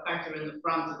factor in the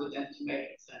front of the density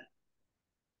matrix then?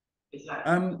 Is that...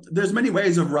 there's many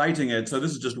ways of writing it. So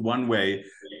this is just one way.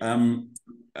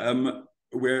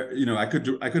 where, you know, I could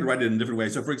write it in a different way.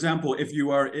 So for example, if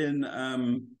you are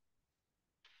in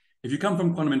if you come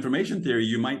from quantum information theory,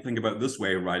 you might think about this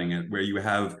way of writing it, where you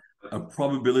have a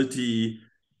probability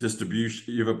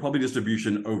distribution, you have a probability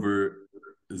distribution over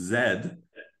Z,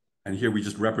 and here we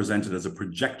just represent it as a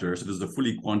projector. So this is a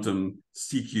fully quantum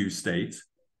CQ state.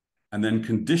 And then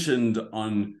conditioned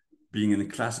on being in the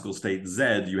classical state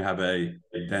Z, you have a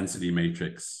density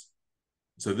matrix.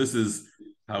 So this is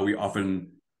how we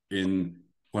often in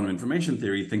quantum information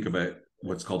theory think of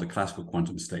what's called a classical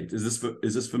quantum state. Is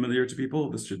this familiar to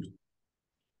people? This should.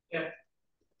 Yeah.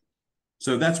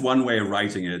 So that's one way of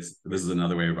writing it. This is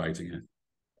another way of writing it.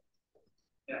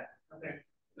 Yeah. Okay.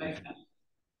 Makes sense.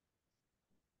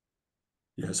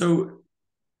 Yeah. So,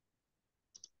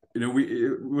 you know,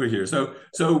 we're here.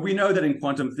 So we know that in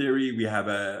quantum theory we have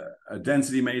a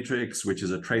density matrix, which is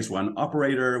a trace one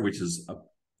operator, which is a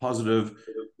positive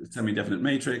semi-definite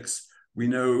matrix. We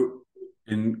know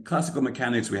in classical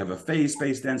mechanics we have a phase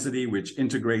space density, which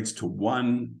integrates to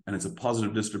 1, and it's a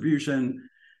positive distribution.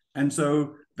 And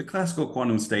so the classical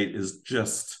quantum state is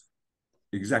just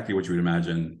exactly what you would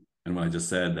imagine. And what I just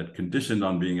said, that conditioned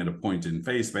on being at a point in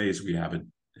phase space, we have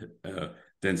a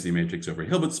density matrix over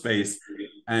Hilbert space.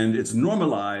 And it's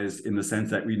normalized in the sense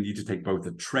that we need to take both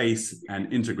a trace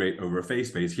and integrate over a phase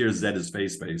space. Here, Z is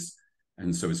phase space,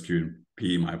 and so is Q and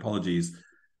P, my apologies.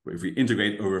 If we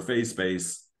integrate over phase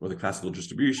space or the classical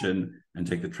distribution and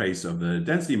take the trace of the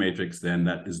density matrix, then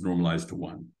that is normalized to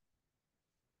 1.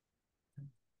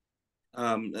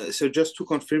 So just to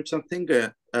confirm something,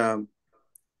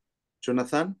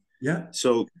 Jonathan? Yeah.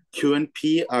 So Q and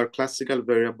P are classical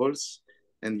variables,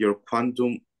 and your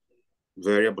quantum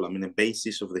variable, I mean, the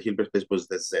basis of the Hilbert space was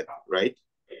the Z, right?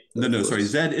 No, sorry.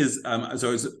 Z is,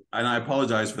 so it's, and I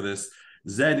apologize for this.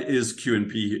 Z is Q and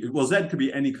P. Well, Z could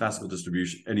be any classical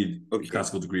distribution, any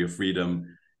classical degree of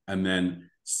freedom. And then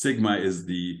sigma is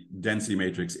the density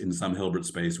matrix in some Hilbert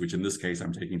space, which in this case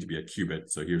I'm taking to be a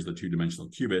qubit. So here's the 2-dimensional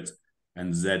qubit,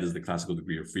 and Z is the classical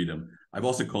degree of freedom. I've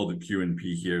also called it Q and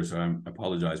P here, so I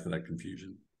apologize for that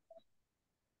confusion.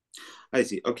 I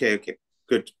see. Okay.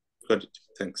 Good. Got it.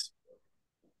 Thanks.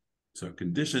 So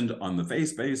conditioned on the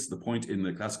phase space, the point in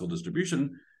the classical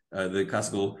distribution, the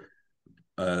classical,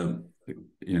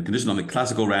 conditioned on the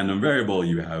classical random variable,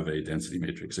 you have a density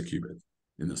matrix, a qubit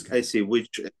in this case. I see.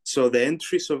 So the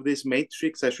entries of this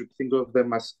matrix, I should think of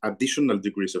them as additional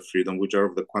degrees of freedom, which are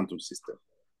of the quantum system.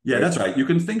 Yeah, right? That's right. You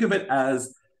can think of it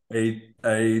as a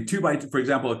 2x2, for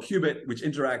example, a qubit which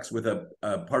interacts with a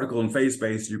particle in phase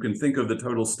space. You can think of the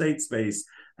total state space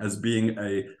as being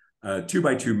a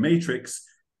 2x2 matrix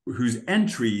whose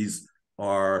entries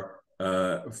are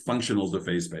functionals of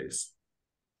phase space.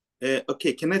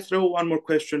 Okay, can I throw one more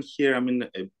question here? I mean,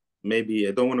 maybe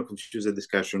I don't want to confuse the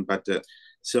discussion, but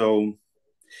so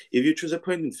if you choose a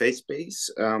point in phase space,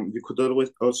 you could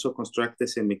always also construct a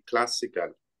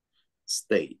semi-classical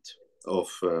state of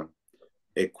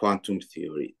a quantum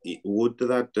theory.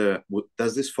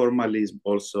 Does this formalism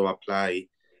also apply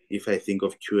if I think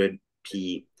of Q and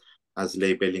P as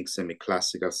labeling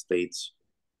semi-classical states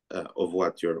of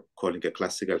what you're calling a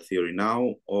classical theory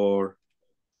now, or?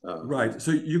 Right,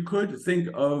 so you could think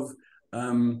of,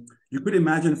 you could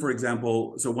imagine, for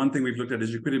example, so one thing we've looked at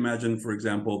is you could imagine, for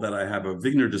example, that I have a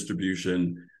Wigner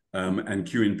distribution and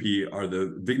Q and P are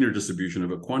the Wigner distribution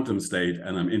of a quantum state,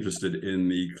 and I'm interested in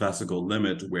the classical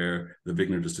limit where the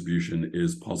Wigner distribution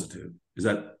is positive. Is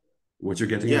that what you're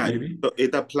getting at, maybe? So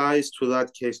it applies to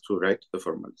that case too, right? The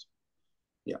formalism.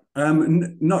 Yeah.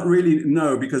 Not really,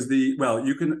 no, because you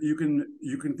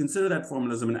can consider that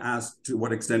formalism and ask to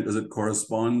what extent does it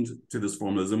correspond to this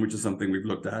formalism, which is something we've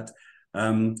looked at.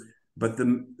 But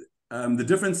the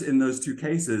difference in those two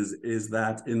cases is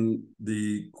that in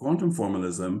the quantum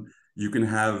formalism, you can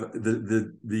have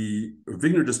the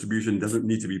Wigner distribution doesn't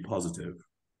need to be positive.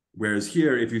 Whereas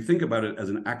here, if you think about it as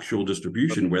an actual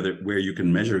distribution where you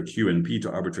can measure Q and P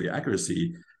to arbitrary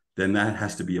accuracy, then that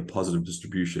has to be a positive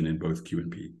distribution in both Q and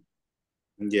P.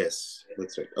 Yes,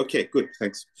 that's right. Okay, good,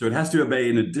 thanks. So it has to obey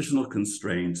an additional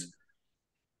constraint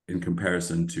in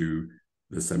comparison to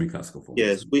the semi-classical form.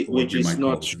 Yes, which is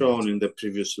not shown in the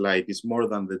previous slide. It's more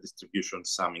than the distribution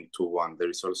summing to 1. There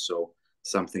is also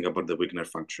something about the Wigner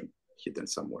function hidden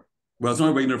somewhere. Well, it's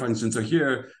not a Wigner function. So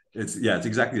here, it's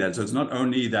exactly that. So it's not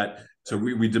only that, so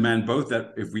we demand both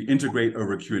that if we integrate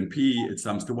over Q and P, it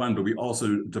sums to 1, but we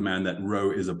also demand that rho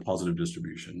is a positive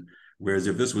distribution. Whereas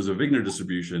if this was a Wigner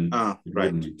distribution, it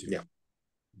wouldn't need to. Yeah.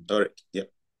 All right. Yeah.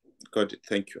 Got it.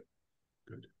 Thank you.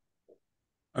 Good.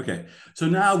 Okay. So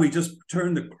now we just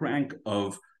turn the crank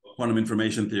of quantum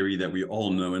information theory that we all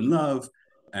know and love,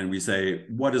 and we say,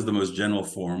 what is the most general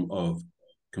form of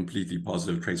completely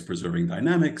positive trace-preserving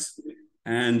dynamics.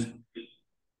 And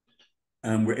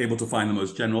we're able to find the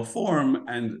most general form.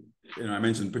 And I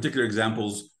mentioned particular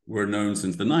examples were known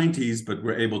since the 90s, but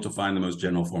we're able to find the most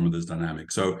general form of this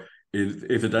dynamic. So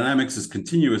if the dynamics is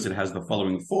continuous, it has the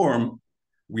following form.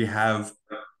 We have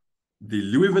the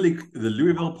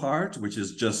Louisville part, which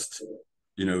is just,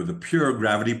 the pure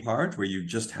gravity part, where you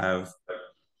just have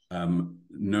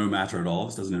no matter at all.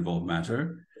 This doesn't involve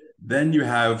matter. Then you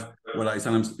have what I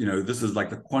sometimes, this is like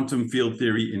the quantum field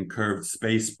theory in curved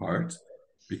space part,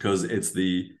 because it's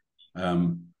the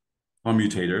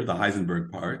commutator, the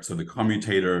Heisenberg part. So the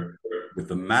commutator with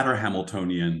the matter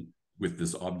Hamiltonian with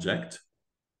this object,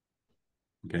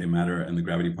 okay, matter and the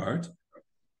gravity part.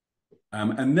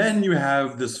 And then you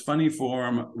have this funny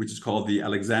form, which is called the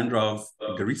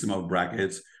Alexandrov-Gerasimov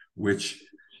bracket, which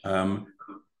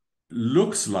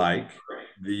looks like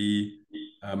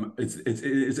it's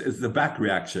the back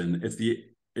reaction.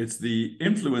 It's the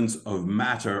influence of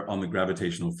matter on the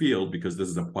gravitational field, because this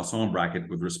is a Poisson bracket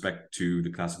with respect to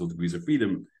the classical degrees of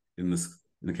freedom in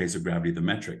the case of gravity, the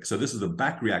metric. So this is the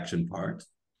back reaction part.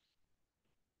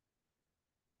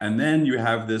 And then you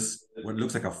have this, what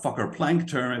looks like a Fokker-Planck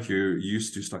term, if you're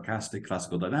used to stochastic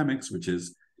classical dynamics, which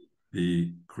is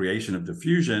the creation of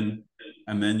diffusion.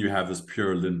 And then you have this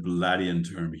pure Lindbladian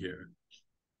term here.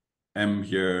 M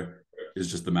here is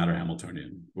just the matter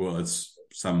Hamiltonian. Well, it's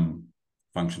some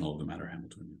functional of the matter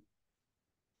Hamiltonian.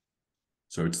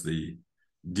 So it's the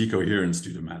decoherence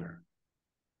due to matter.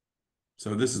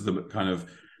 So this is the kind of,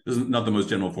 this is not the most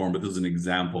general form, but this is an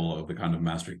example of the kind of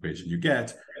master equation you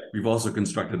get. We've also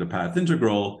constructed a path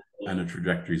integral and a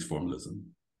trajectories formalism.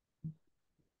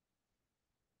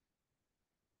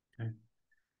 Okay.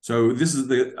 So this is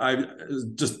I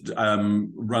just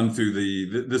run through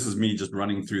this is me just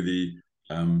running through the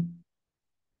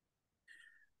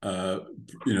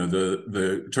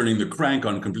turning the crank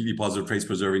on completely positive trace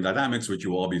preserving dynamics, which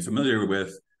you will all be familiar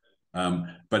with.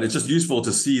 But it's just useful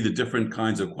to see the different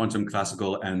kinds of quantum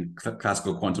classical and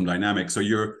classical quantum dynamics. So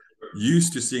you're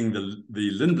used to seeing the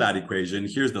Lindblad equation.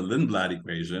 Here's the Lindblad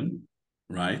equation,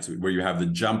 right? Where you have the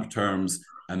jump terms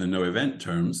and the no event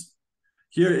terms.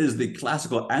 Here is the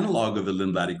classical analog of the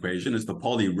Lindblad equation. It's the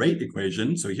Pauli rate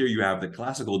equation. So here you have the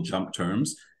classical jump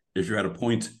terms. If you're at a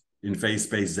point in phase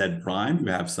space Z prime,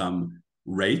 you have some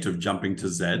rate of jumping to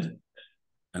Z.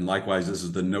 And likewise, this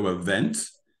is the no event,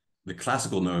 the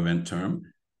classical no event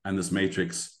term. And this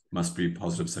matrix must be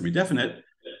positive semi-definite.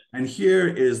 And here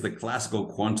is the classical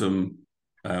quantum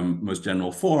most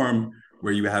general form,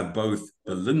 where you have both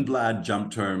the Lindblad jump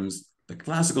terms, the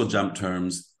classical jump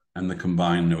terms, and the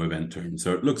combined no event terms.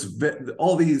 So it looks,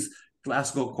 all these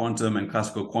classical quantum and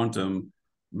classical quantum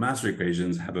master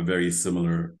equations have a very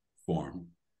similar form.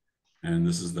 And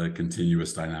this is the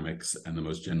continuous dynamics and the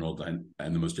most general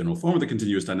form of the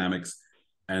continuous dynamics.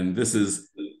 And this is,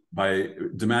 by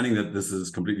demanding that this is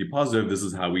completely positive, this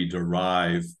is how we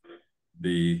derive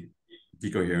the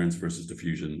decoherence versus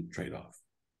diffusion trade-off.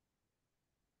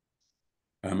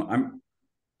 I'm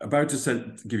about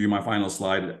to give you my final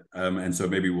slide, and so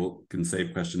maybe we can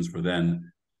save questions for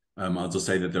then. I'll just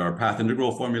say that there are path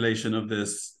integral formulation of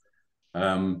this,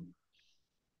 and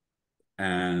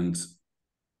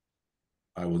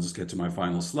I will just get to my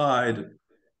final slide.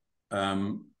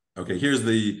 Okay, here's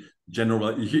the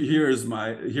general.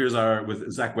 Here's our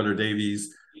with Zach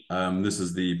Weller-Davies. This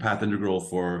is the path integral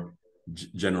for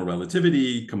general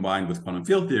relativity combined with quantum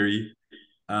field theory,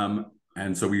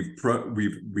 and so we've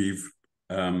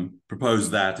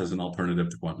proposed that as an alternative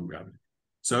to quantum gravity.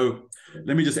 So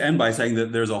let me just end by saying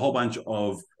that there's a whole bunch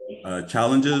of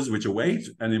challenges which await,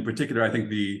 and in particular, I think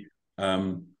the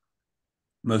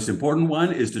most important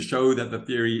one is to show that the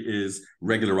theory is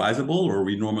regularizable or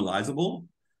renormalizable,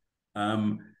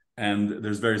 and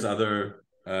there's various other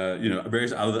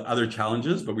other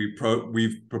challenges, but we've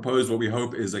proposed what we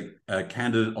hope is a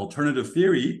candidate alternative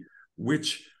theory,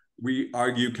 which we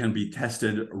argue can be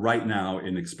tested right now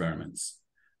in experiments.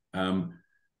 I'll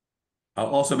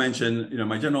also mention,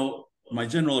 my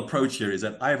general approach here is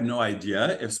that I have no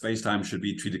idea if spacetime should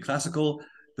be treated classical.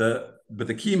 But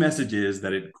the key message is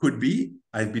that it could be.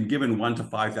 I've been given 1 to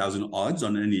 5,000 odds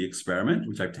on any experiment,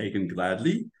 which I've taken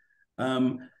gladly.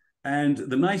 And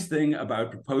the nice thing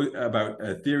about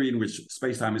a theory in which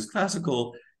spacetime is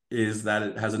classical is that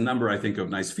it has a number, I think, of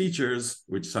nice features,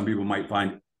 which some people might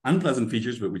find unpleasant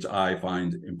features, but which I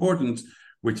find important,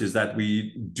 which is that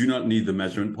we do not need the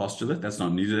measurement postulate. That's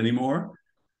not needed anymore.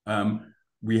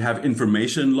 We have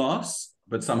information loss,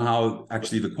 but somehow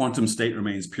actually the quantum state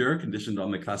remains pure, conditioned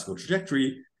on the classical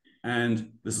trajectory.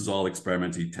 And this is all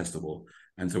experimentally testable.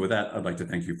 And so with that, I'd like to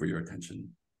thank you for your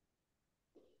attention.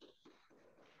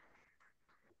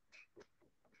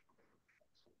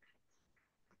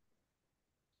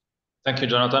 Thank you,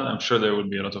 Jonathan. I'm sure there will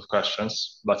be a lot of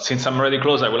questions, but since I'm already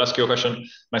close, I will ask you a question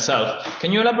myself.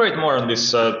 Can you elaborate more on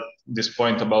this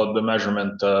point about the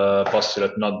measurement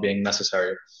postulate not being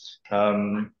necessary?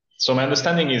 So my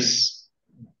understanding is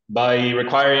by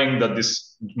requiring that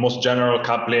this most general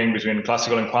coupling between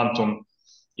classical and quantum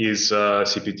is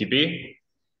CPTP,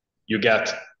 you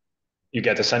get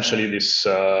essentially this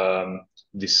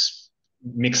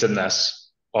mixedness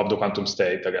of the quantum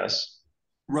state, I guess.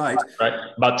 Right.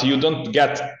 But you don't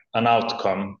get an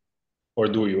outcome, or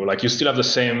do you? Like you still have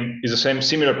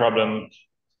similar problem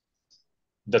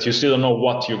that you still don't know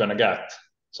what you're gonna get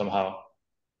somehow.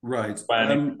 Right.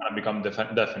 When it's gonna become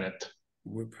definite.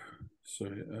 Whoop.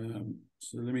 Sorry.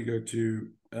 So let me go to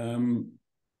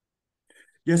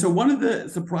yeah. So one of the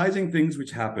surprising things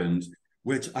which happened,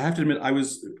 which I have to admit I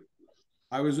was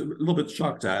a little bit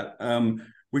shocked at,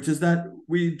 which is that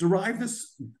we derived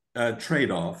this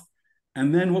trade-off.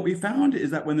 And then what we found is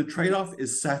that when the trade-off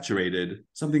is saturated,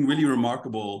 something really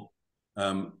remarkable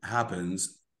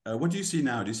happens. What do you see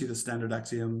now? Do you see the standard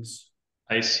axioms?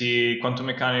 I see quantum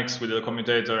mechanics with the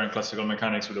commutator and classical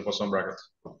mechanics with the Poisson bracket.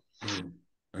 Oh,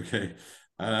 okay.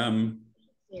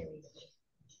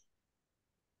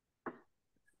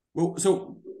 Well,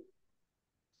 so,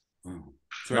 oh,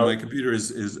 sorry, my computer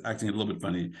is acting a little bit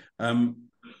funny.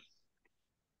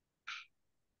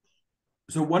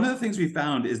 So one of the things we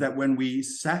found is that when we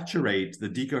saturate the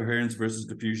decoherence versus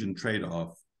diffusion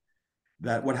trade-off,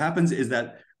 that what happens is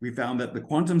that we found that the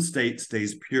quantum state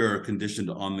stays pure conditioned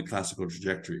on the classical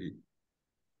trajectory.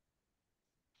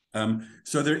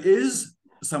 So there is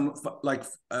some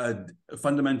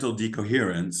fundamental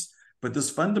decoherence, but this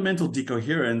fundamental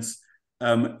decoherence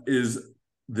is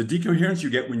the decoherence you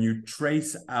get when you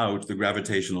trace out the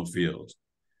gravitational field.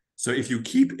 So if you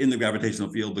keep in the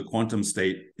gravitational field, the quantum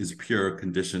state is pure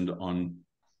conditioned on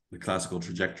the classical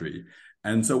trajectory.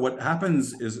 And so what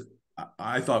happens is,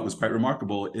 I thought was quite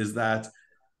remarkable, is that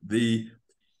in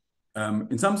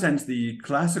some sense, the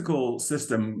classical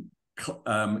system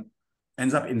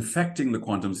ends up infecting the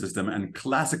quantum system and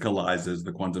classicalizes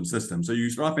the quantum system. So you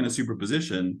start off in a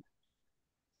superposition.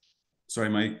 Sorry,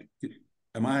 Mike,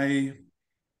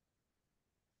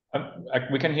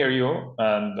 we can hear you,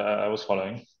 and I was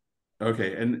following.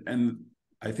 Okay, and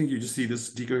I think you just see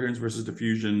this decoherence versus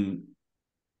diffusion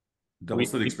double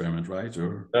slit experiment, right?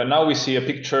 Or now we see a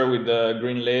picture with the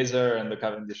green laser and the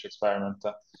Cavendish experiment.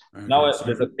 okay, now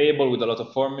there's a table with a lot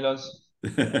of formulas.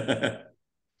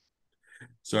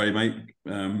 Sorry, Mike.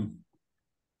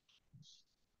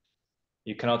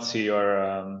 You cannot see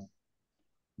your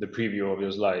the preview of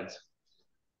your slides.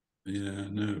 Yeah,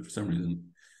 no, for some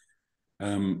reason.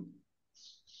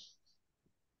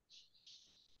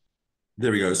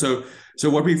 There we go. So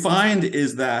what we find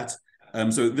is that,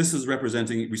 so this is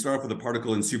representing, we start off with a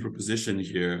particle in superposition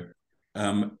here.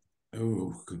 Oh,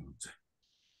 God.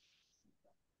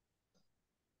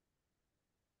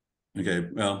 Okay,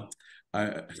 well,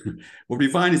 what we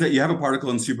find is that you have a particle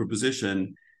in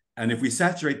superposition, and if we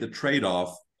saturate the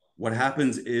trade-off, what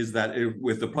happens is that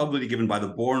with the probability given by the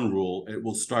Born rule, it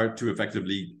will start to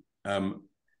effectively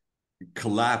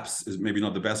collapse, is maybe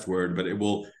not the best word, but it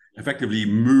will effectively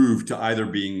move to either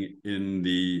being in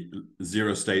the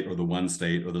 0 state or the 1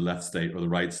 state or the left state or the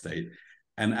right state.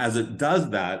 And as it does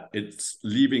that, it's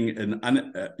leaving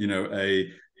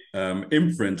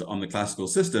imprint on the classical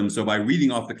system. So by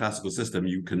reading off the classical system,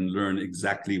 you can learn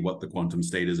exactly what the quantum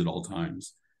state is at all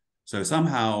times. So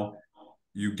somehow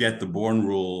you get the Born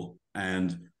rule,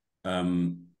 and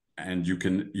you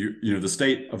can the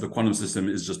state of the quantum system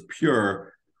is just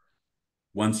pure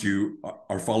once you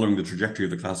are following the trajectory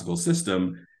of the classical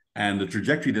system, and the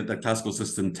trajectory that the classical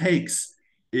system takes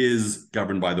is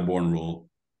governed by the Born rule.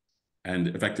 And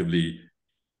effectively,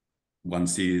 one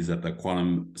sees that the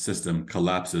quantum system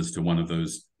collapses to one of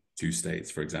those two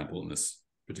states, for example, in this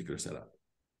particular setup.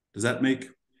 Does that make?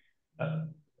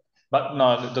 But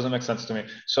no, it doesn't make sense to me.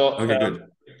 So okay, good.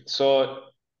 So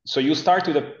you start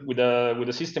with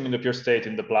the system in the pure state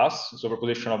in the plus,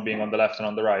 superposition of being on the left and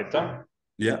on the right.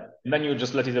 Yeah. And then you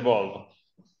just let it evolve.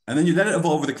 And then you let it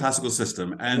evolve with the classical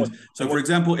system. And so, for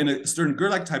example, in a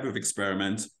Stern-Gerlach type of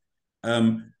experiment,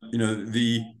 for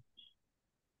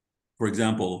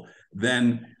example,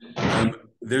 then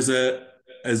there's a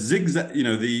zigzag,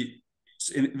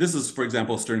 this is, for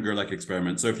example, Stern-Gerlach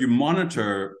experiment. So if you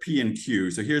monitor P and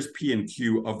Q, so here's P and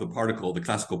Q of the particle, the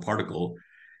classical particle.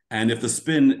 And if the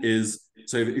spin is,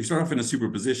 so if you start off in a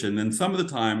superposition, then some of the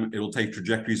time it'll take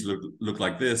trajectories look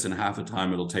like this, and half the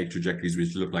time it'll take trajectories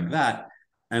which look like that.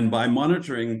 And by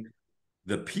monitoring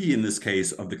the P, in this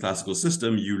case, of the classical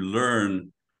system, you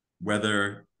learn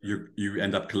whether you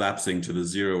end up collapsing to the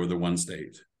 0 or the 1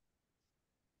 state.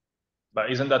 But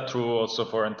isn't that true also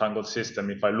for entangled system?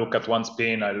 If I look at one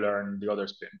spin, I learn the other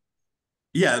spin.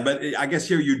 Yeah, but I guess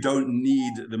here you don't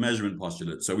need the measurement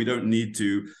postulate. So we don't need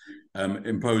to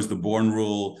impose the Born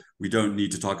rule. We don't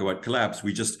need to talk about collapse.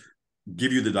 We just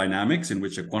give you the dynamics in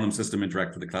which a quantum system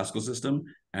interacts with the classical system.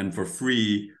 And for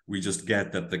free, we just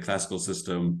get that the classical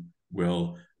system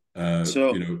will,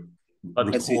 record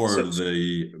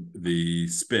the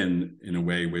spin in a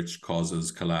way which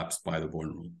causes collapse by the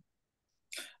Born rule.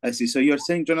 I see. So you're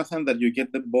saying, Jonathan, that you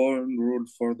get the Born rule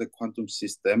for the quantum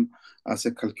system as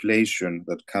a calculation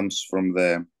that comes from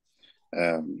the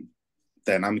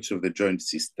dynamics of the joint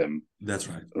system. That's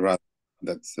right.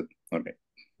 That's it. Okay.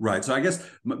 Right. So I guess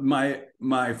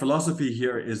my philosophy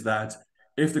here is that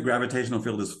if the gravitational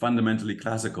field is fundamentally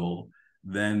classical,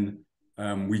 then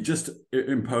we just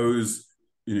impose,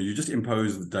 you just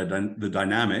impose the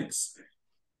dynamics,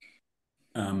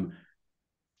 and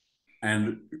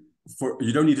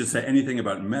you don't need to say anything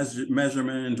about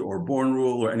measurement or Born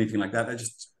rule or anything like that. That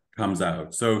just comes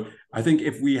out. So I think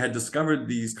if we had discovered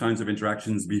these kinds of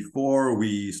interactions before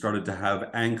we started to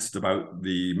have angst about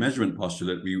the measurement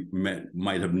postulate, we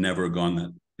might have never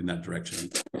gone in that direction.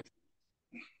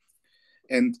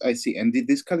 And I see. And did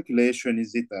this calculation,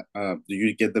 is it, do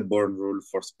you get the Born rule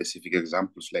for specific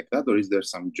examples like that, or is there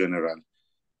some general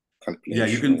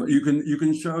calculation? Yeah, you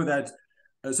can show that.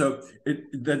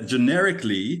 That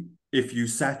generically, if you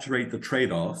saturate the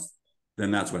trade-off, then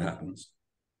that's what happens.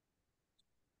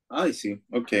 I see.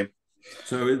 Okay.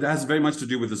 So it has very much to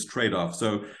do with this trade-off.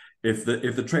 So if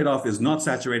the trade-off is not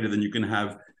saturated, then you can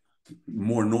have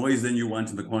more noise than you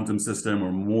want in the quantum system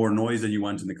or more noise than you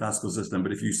want in the classical system.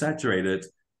 But if you saturate it,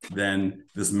 then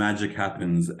this magic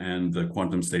happens and the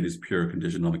quantum state is pure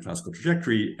conditioned on the classical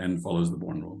trajectory and follows the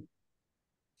Born rule.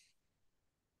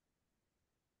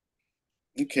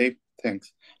 Okay,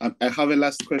 thanks. I have a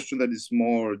last question that is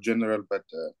more general, but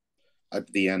at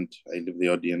the end, I leave the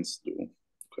audience to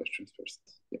questions first.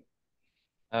 Yeah.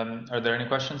 Are there any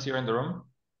questions here in the room?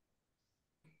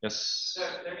 Yes. So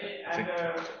let me add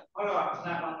a follow-up to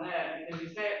that one there, because you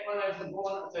say it follows the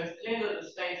Born, so it's clear that the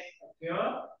states are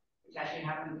pure, which actually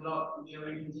happens a lot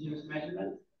during continuous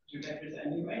measurement. Do you get this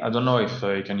anyway? I don't know if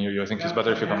I can hear you. I think it's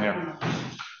better if you come here.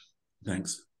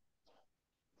 Thanks.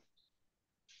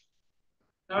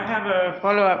 So I have a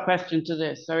follow-up question to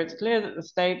this. So it's clear that the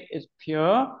state is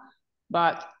pure,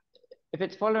 but if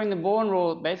it's following the Born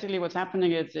rule, basically what's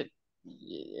happening is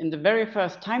in the very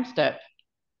first time step,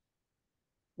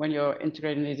 when you're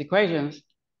integrating these equations,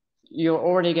 you're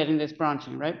already getting this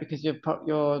branching, right? Because you're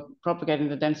propagating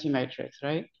the density matrix,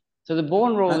 right? So the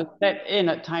Born rule is set in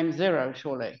at time 0,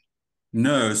 surely.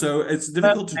 No, so it's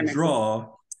difficult to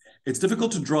draw. It's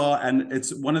difficult to draw, and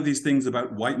it's one of these things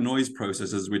about white noise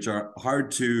processes, which are hard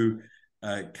to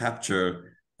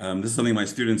capture. This is something my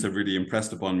students have really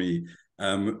impressed upon me,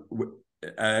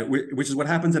 which is what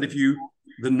happens that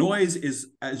the noise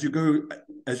is, as you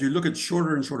look at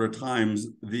shorter and shorter times,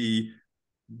 the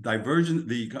divergence,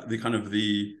 the kind of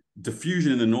the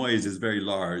diffusion in the noise is very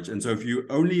large. And so if you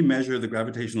only measure the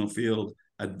gravitational field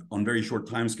on very short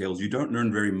timescales, you don't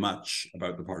learn very much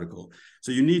about the particle.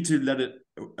 So you need to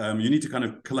you need to kind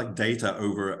of collect data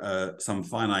over some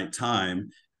finite time,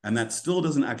 and that still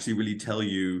doesn't actually really tell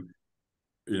you,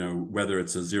 whether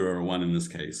it's a 0 or 1 in this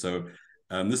case. So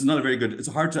this is not a very good. It's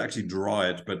hard to actually draw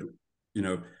it, but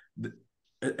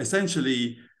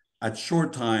essentially at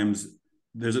short times,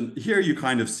 here you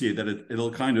kind of see it that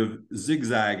it'll kind of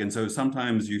zigzag, and so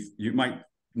sometimes you might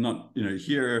not,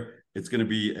 here it's going to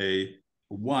be a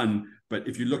 1, but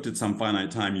if you looked at some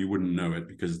finite time, you wouldn't know it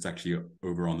because it's actually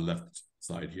over on the left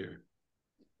side here.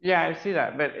 Yeah, I see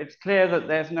that, but it's clear that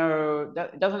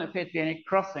it doesn't appear to be any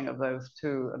crossing of those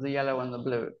two, of the yellow and the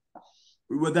blue.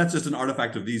 Well, that's just an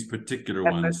artifact of these particular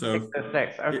ones. So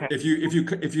okay.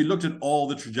 if you looked at all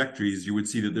the trajectories, you would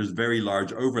see that there's very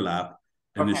large overlap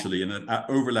initially, and that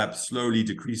overlap slowly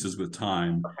decreases with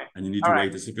time, and you need to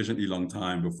wait a sufficiently long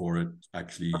time before it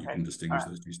actually you can distinguish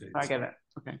those two states. I get it.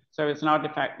 Okay, so it's an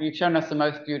artifact. You've shown us the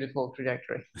most beautiful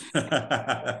trajectory.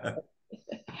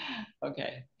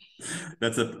 Okay.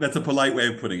 That's a polite way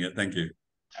of putting it. Thank you.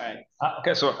 All right.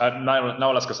 Okay, so now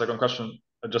I'll ask a second question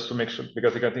just to make sure,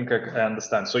 because I think I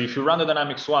understand. So if you run the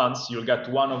dynamics once, you'll get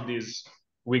one of these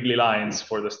wiggly lines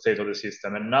for the state of the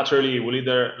system, and naturally it will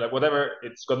either, like, whatever,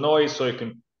 it's got noise, so it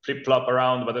can flip-flop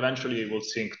around, but eventually it will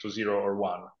sync to 0 or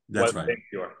 1. That's right.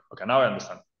 Okay, now I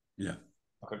understand. Yeah.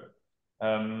 Okay.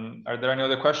 Are there any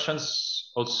other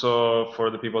questions? Also,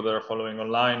 for the people that are following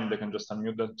online, they can just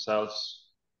unmute themselves.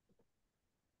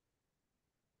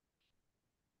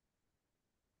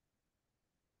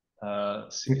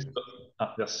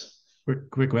 Yes.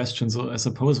 quick question. So I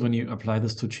suppose when you apply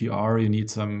this to GR,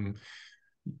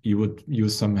 you would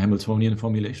use some Hamiltonian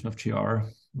formulation of GR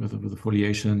with a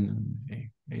foliation,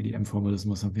 ADM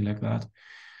formalism or something like that.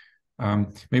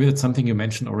 Maybe that's something you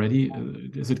mentioned already.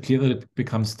 Is it clear that it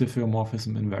becomes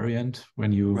diffeomorphism invariant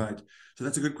when you... Right. So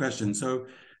that's a good question. So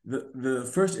the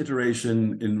first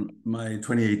iteration in my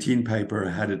 2018 paper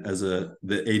had it as the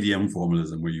ADM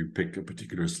formalism, where you pick a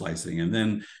particular slicing, and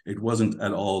then it wasn't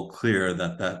at all clear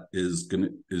that is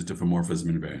diffeomorphism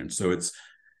invariant. So it's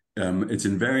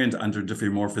invariant under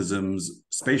diffeomorphisms,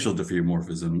 spatial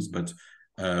diffeomorphisms, but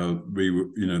we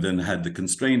then had the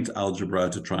constraint algebra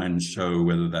to try and show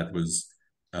whether that was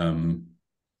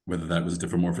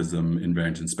diffeomorphism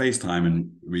invariant in space-time,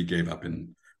 and we gave up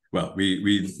in... Well, we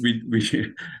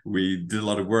did a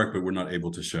lot of work, but we're not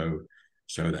able to show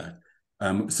that.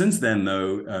 Since then,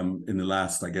 though, in the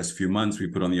last, I guess, few months, we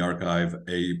put on the archive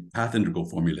a path integral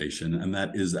formulation, and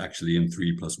that is actually in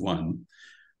 3+1.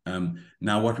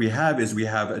 Now, what we have is a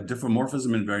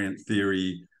diffeomorphism invariant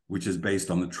theory, which is based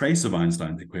on the trace of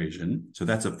Einstein's equation. So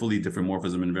that's a fully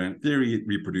diffeomorphism invariant theory. It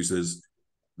reproduces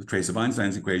the trace of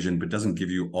Einstein's equation, but doesn't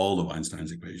give you all of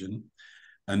Einstein's equation.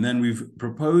 And then we've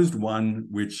proposed one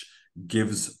which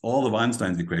gives all of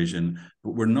Einstein's equation,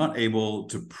 but we're not able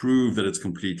to prove that it's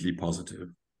completely positive.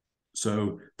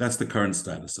 So that's the current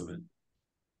status of it.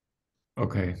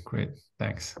 Okay, great.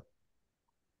 Thanks.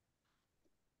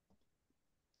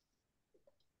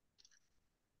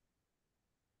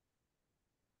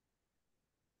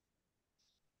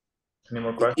 Any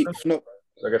more questions? If no,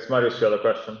 I guess Marius, you had a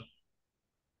question.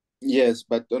 yes,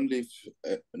 but only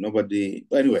if nobody.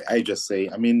 Anyway, I just say.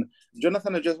 I mean,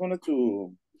 Jonathan, I just wanted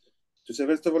to say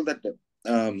first of all that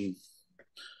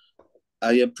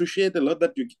I appreciate a lot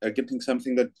that you are getting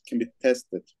something that can be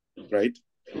tested, right?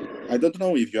 I don't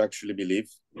know if you actually believe.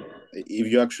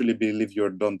 If you actually believe, you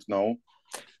don't know.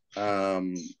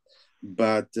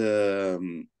 But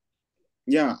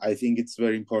yeah, I think it's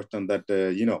very important that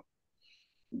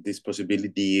this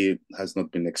possibility has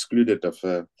not been excluded of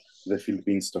the field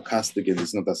being stochastic, and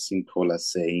it's not as simple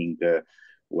as saying,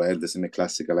 well, the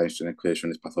semi-classical Einstein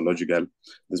equation is pathological.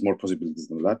 There's more possibilities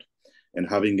than that. And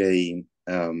having a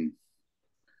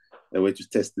way to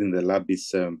test in the lab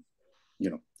is,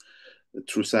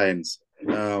 true science.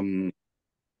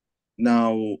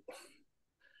 Now,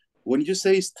 when you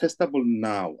say it's testable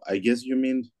now, I guess you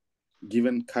mean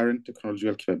given current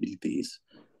technological capabilities.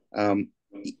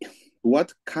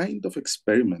 What kind of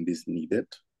experiment is needed?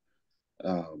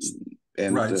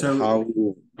 And right. So how,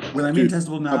 when I mean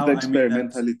testable now, have the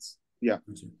experimentalists,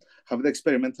 have the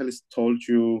experimentalists told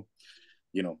you,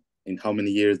 in how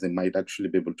many years they might actually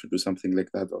be able to do something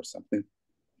like that or something?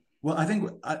 Well, I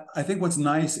think what's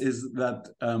nice is that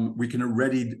we can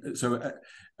already. So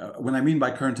when I mean by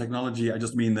current technology, I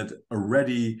just mean that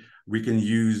already we can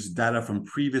use data from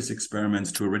previous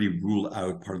experiments to already rule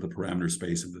out part of the parameter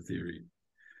space of the theory.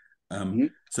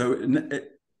 So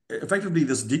effectively,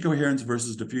 this decoherence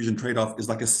versus diffusion trade-off is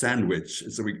like a sandwich.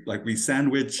 So we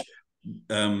sandwich.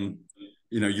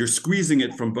 You're squeezing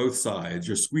it from both sides.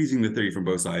 You're squeezing the theory from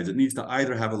both sides. It needs to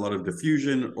either have a lot of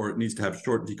diffusion or it needs to have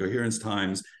short decoherence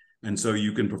times. And so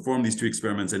you can perform these two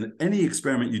experiments, and any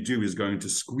experiment you do is going to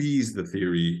squeeze the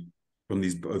theory from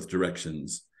these both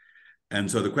directions.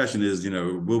 And so the question is,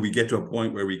 will we get to a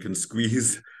point where we can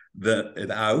squeeze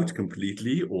it out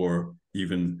completely or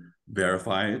even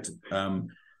verify it?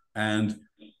 And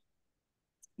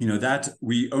that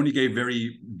we only gave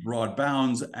very broad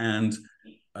bounds, and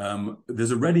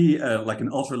there's already like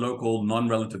an ultra-local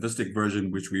non-relativistic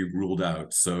version which we've ruled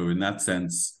out. So in that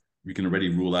sense, we can already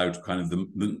rule out kind of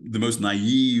the most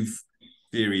naive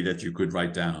theory that you could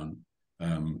write down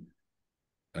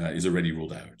is already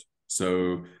ruled out.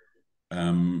 So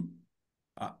in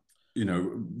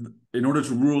order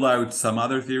to rule out some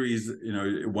other theories,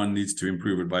 one needs to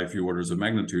improve it by a few orders of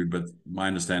magnitude. But my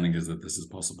understanding is that this is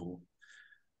possible.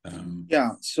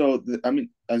 So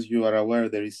as you are aware,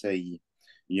 there is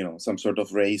some sort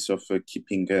of race of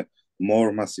keeping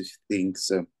more massive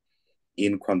things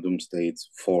in quantum states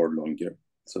for longer.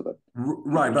 So that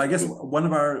right, but I guess one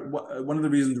of the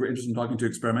reasons we're interested in talking to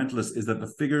experimentalists is that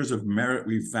the figures of merit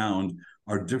we've found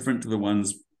are different to the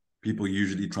ones people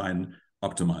usually try and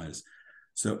optimize.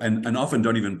 So and often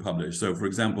don't even publish. So for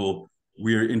example,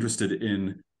 we're interested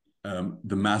in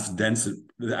the mass density,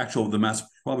 the mass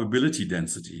probability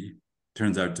density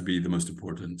turns out to be the most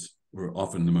important, or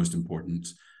often the most important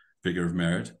figure of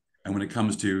merit. And when it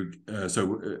comes to,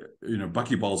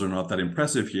 buckyballs are not that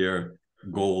impressive here.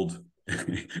 Gold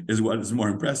is what is more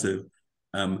impressive.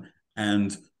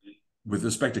 And with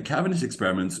respect to Cavendish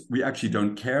experiments, we actually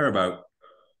don't care about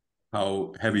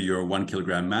how heavy your 1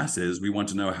 kilogram mass is. We want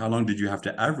to know how long did you have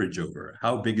to average over?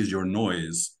 How big is your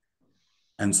noise?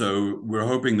 And so we're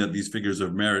hoping that these figures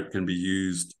of merit can be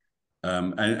used.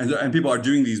 And people are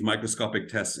doing these microscopic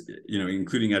tests,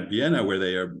 including at Vienna, where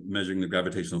they are measuring the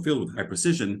gravitational field with high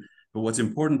precision. But what's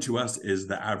important to us is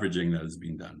the averaging that is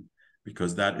being done,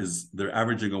 because they're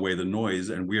averaging away the noise,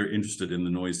 and we're interested in the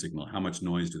noise signal. How much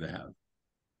noise do they have?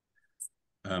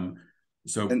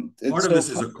 So part of this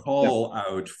is a call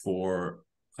out for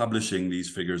publishing these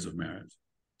figures of merit.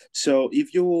 So if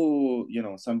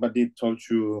somebody told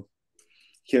you,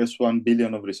 here's 1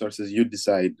 billion of resources, you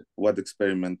decide what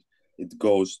experiment it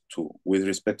goes to with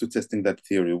respect to testing that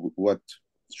theory, what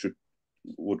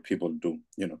would people do?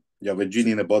 You have a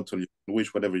genie in a bottle, you can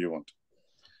wish whatever you want.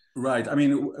 Right. I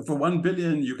mean, for 1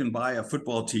 billion, you can buy a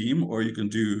football team, or you can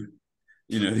do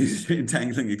these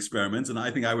entangling experiments, and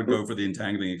I think I would go for the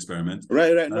entangling experiment.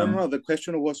 Right. No. The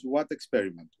question was, what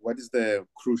experiment? What is the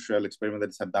crucial experiment that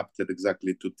is adapted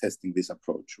exactly to testing this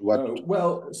approach?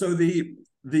 So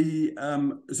these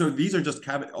are just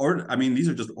these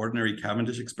are just ordinary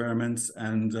Cavendish experiments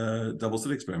and double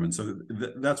slit experiments. So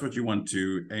that's what you want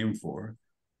to aim for.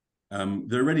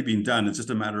 They're already being done. It's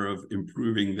just a matter of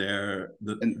improving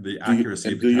the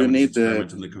accuracy of the Cavendish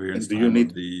experiment and the coherence time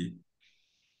of the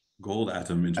gold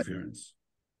atom interference.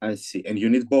 I see. And you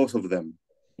need both of them.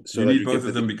 So you need both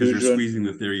of them because you're squeezing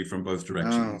the theory from both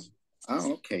directions.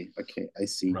 Okay. I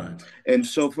see. Right. And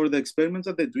so for the experiments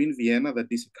that they do in Vienna, that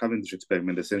is a Cavendish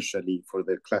experiment, essentially for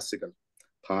the classical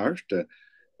part,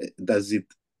 is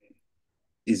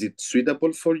it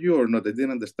suitable for you or not? I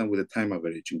didn't understand with the time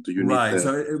averaging. Do you need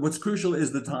So what's crucial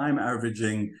is the time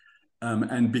averaging.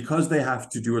 And because they have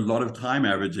to do a lot of time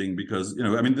averaging, because,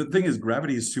 the thing is,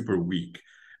 gravity is super weak.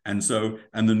 And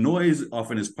the noise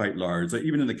often is quite large. So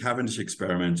even in the Cavendish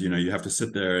experiment, you have to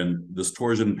sit there, and this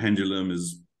torsion pendulum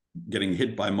is getting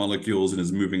hit by molecules and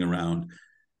is moving around.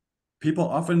 People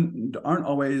often aren't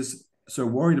always so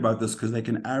worried about this because they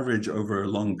can average over a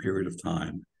long period of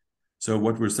time. So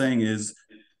what we're saying is,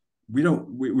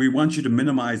 we want you to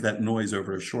minimize that noise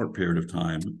over a short period of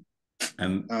time.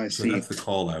 And so that's the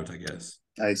call out, I guess.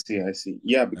 I see.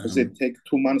 Yeah, because they take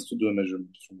 2 months to do a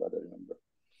measurement, from what I remember.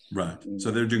 Right.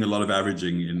 So they're doing a lot of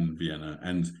averaging in Vienna,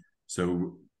 and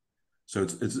so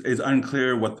it's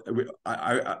unclear what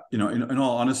in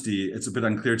all honesty, it's a bit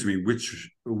unclear to me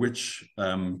which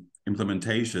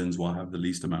implementations will have the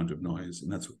least amount of noise,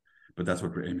 and that's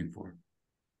what we're aiming for.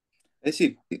 I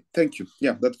see. Thank you.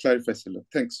 Yeah, that clarifies a lot.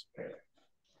 Thanks.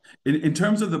 In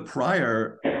terms of the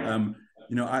prior,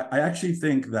 I actually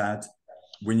think that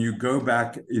when you go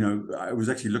back, I was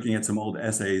actually looking at some old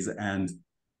essays, and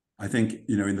I think,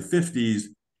 in the 50s,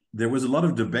 there was a lot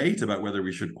of debate about whether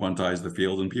we should quantize the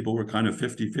field, and people were kind of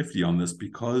 50-50 on this,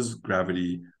 because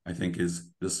gravity, I think,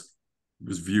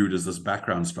 was viewed as this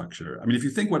background structure. I mean, if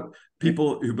you think what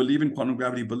people who believe in quantum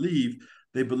gravity believe,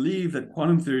 they believe that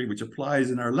quantum theory, which applies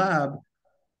in our lab,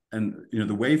 and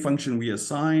the wave function we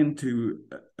assign to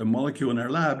a molecule in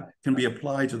our lab can be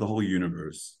applied to the whole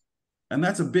universe. And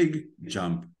that's a big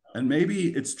jump. And maybe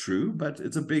it's true, but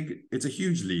it's a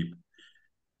huge leap.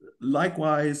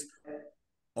 Likewise,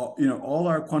 all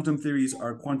our quantum theories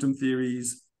are quantum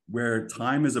theories where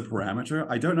time is a parameter.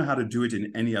 I don't know how to do it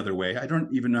in any other way. I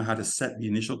don't even know how to set the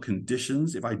initial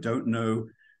conditions if I don't know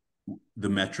the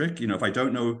metric. If I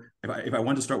don't know, if I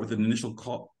want to start with an initial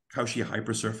Cauchy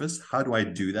hypersurface, how do I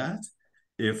do that?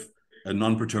 If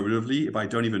non-perturbatively, if I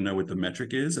don't even know what the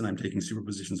metric is and I'm taking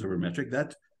superpositions over metric,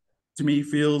 that to me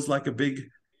feels like a big,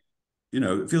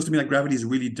 it feels to me like gravity is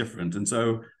really different. And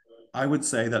so I would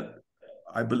say that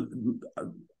I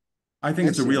think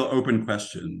it's a real open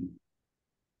question.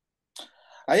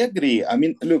 I agree. I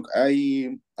mean, look,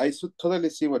 I totally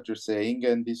see what you're saying,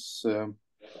 and this.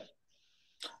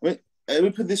 I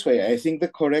will put it this way. I think the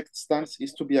correct stance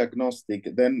is to be agnostic.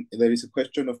 Then there is a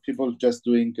question of people just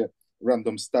doing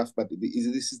random stuff, but this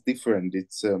is different.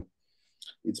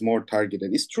 It's more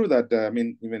targeted. It's true that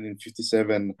even in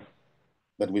 57,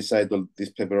 that we cite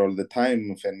this paper all the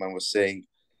time, Feynman was saying,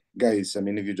 guys,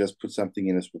 if you just put something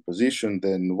in a superposition,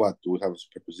 then what? Do we have a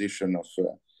superposition of,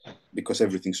 because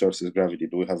everything sources gravity,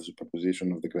 do we have a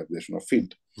superposition of the gravitational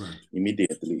field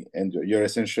immediately? And you're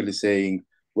essentially saying,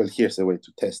 well, here's a way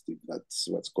to test if that's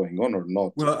what's going on or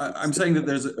not. Well, I'm saying that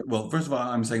first of all,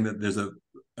 I'm saying that there's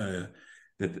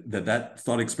that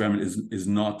thought experiment is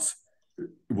not,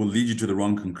 will lead you to the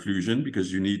wrong conclusion,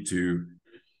 because you need to,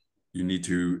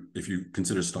 if you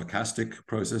consider stochastic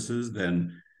processes,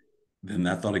 then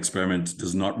that thought experiment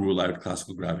does not rule out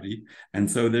classical gravity. And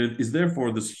so there is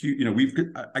therefore this huge,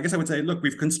 I guess I would say, look,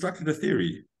 we've constructed a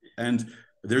theory, and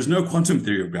there's no quantum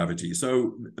theory of gravity.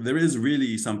 So there is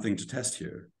really something to test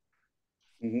here.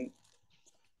 Mm-hmm.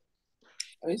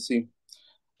 I see.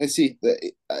 I see.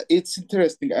 It's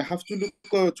interesting. I have to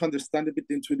look to understand a bit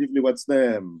intuitively what's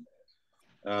the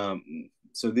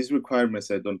so these requirements,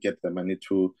 I don't get them. I need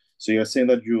to. So you're saying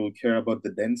that you care about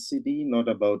the density, not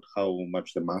about how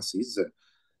much the mass is,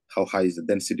 how high is the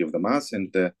density of the mass,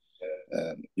 and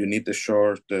you need a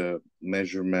short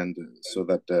measurement so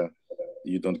that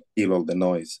you don't kill all the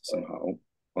noise somehow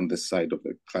on the side of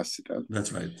the classical.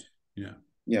 That's right. Yeah.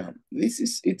 Yeah,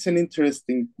 it's an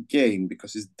interesting game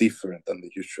because it's different than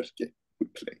the usual game we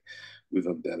play with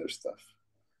all the other stuff.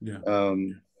 Yeah.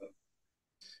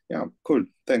 Yeah, cool.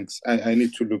 Thanks. I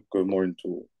need to look more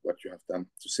into what you have done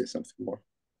to say something more.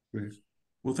 Great.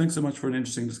 Well, thanks so much for an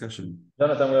interesting discussion.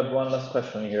 Jonathan, we have one last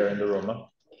question here in the room. Huh?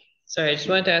 Sorry, I just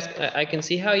wanted to ask, I can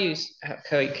see how you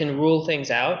can rule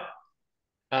things out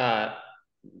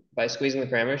by squeezing the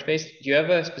parameter space. Do you have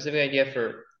a specific idea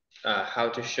for how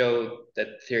to show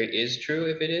that theory is true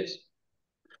if it is?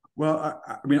 Well,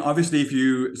 I mean, obviously,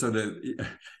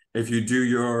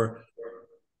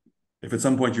 if at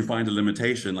some point you find a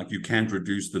limitation, like you can't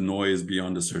reduce the noise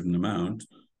beyond a certain amount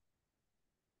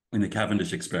in the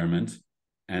Cavendish experiment,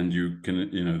 and you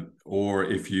can, or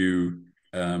if you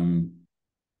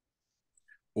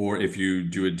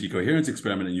do a decoherence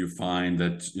experiment and you find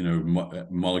that,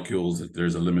 molecules, that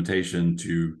there's a limitation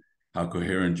to how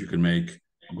coherent you can make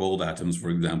gold atoms, for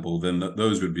example, then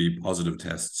those would be positive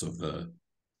tests of the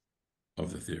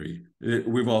theory.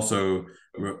 We've also,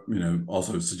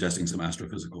 also suggesting some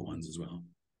astrophysical ones as well.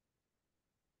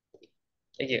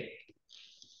 Thank you.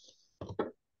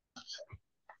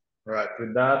 Right.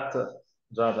 With that,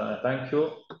 Jonathan, I thank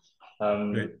you.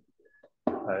 Great.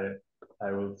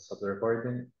 I will stop the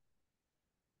recording.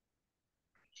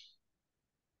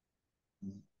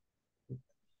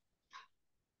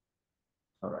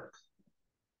 All right.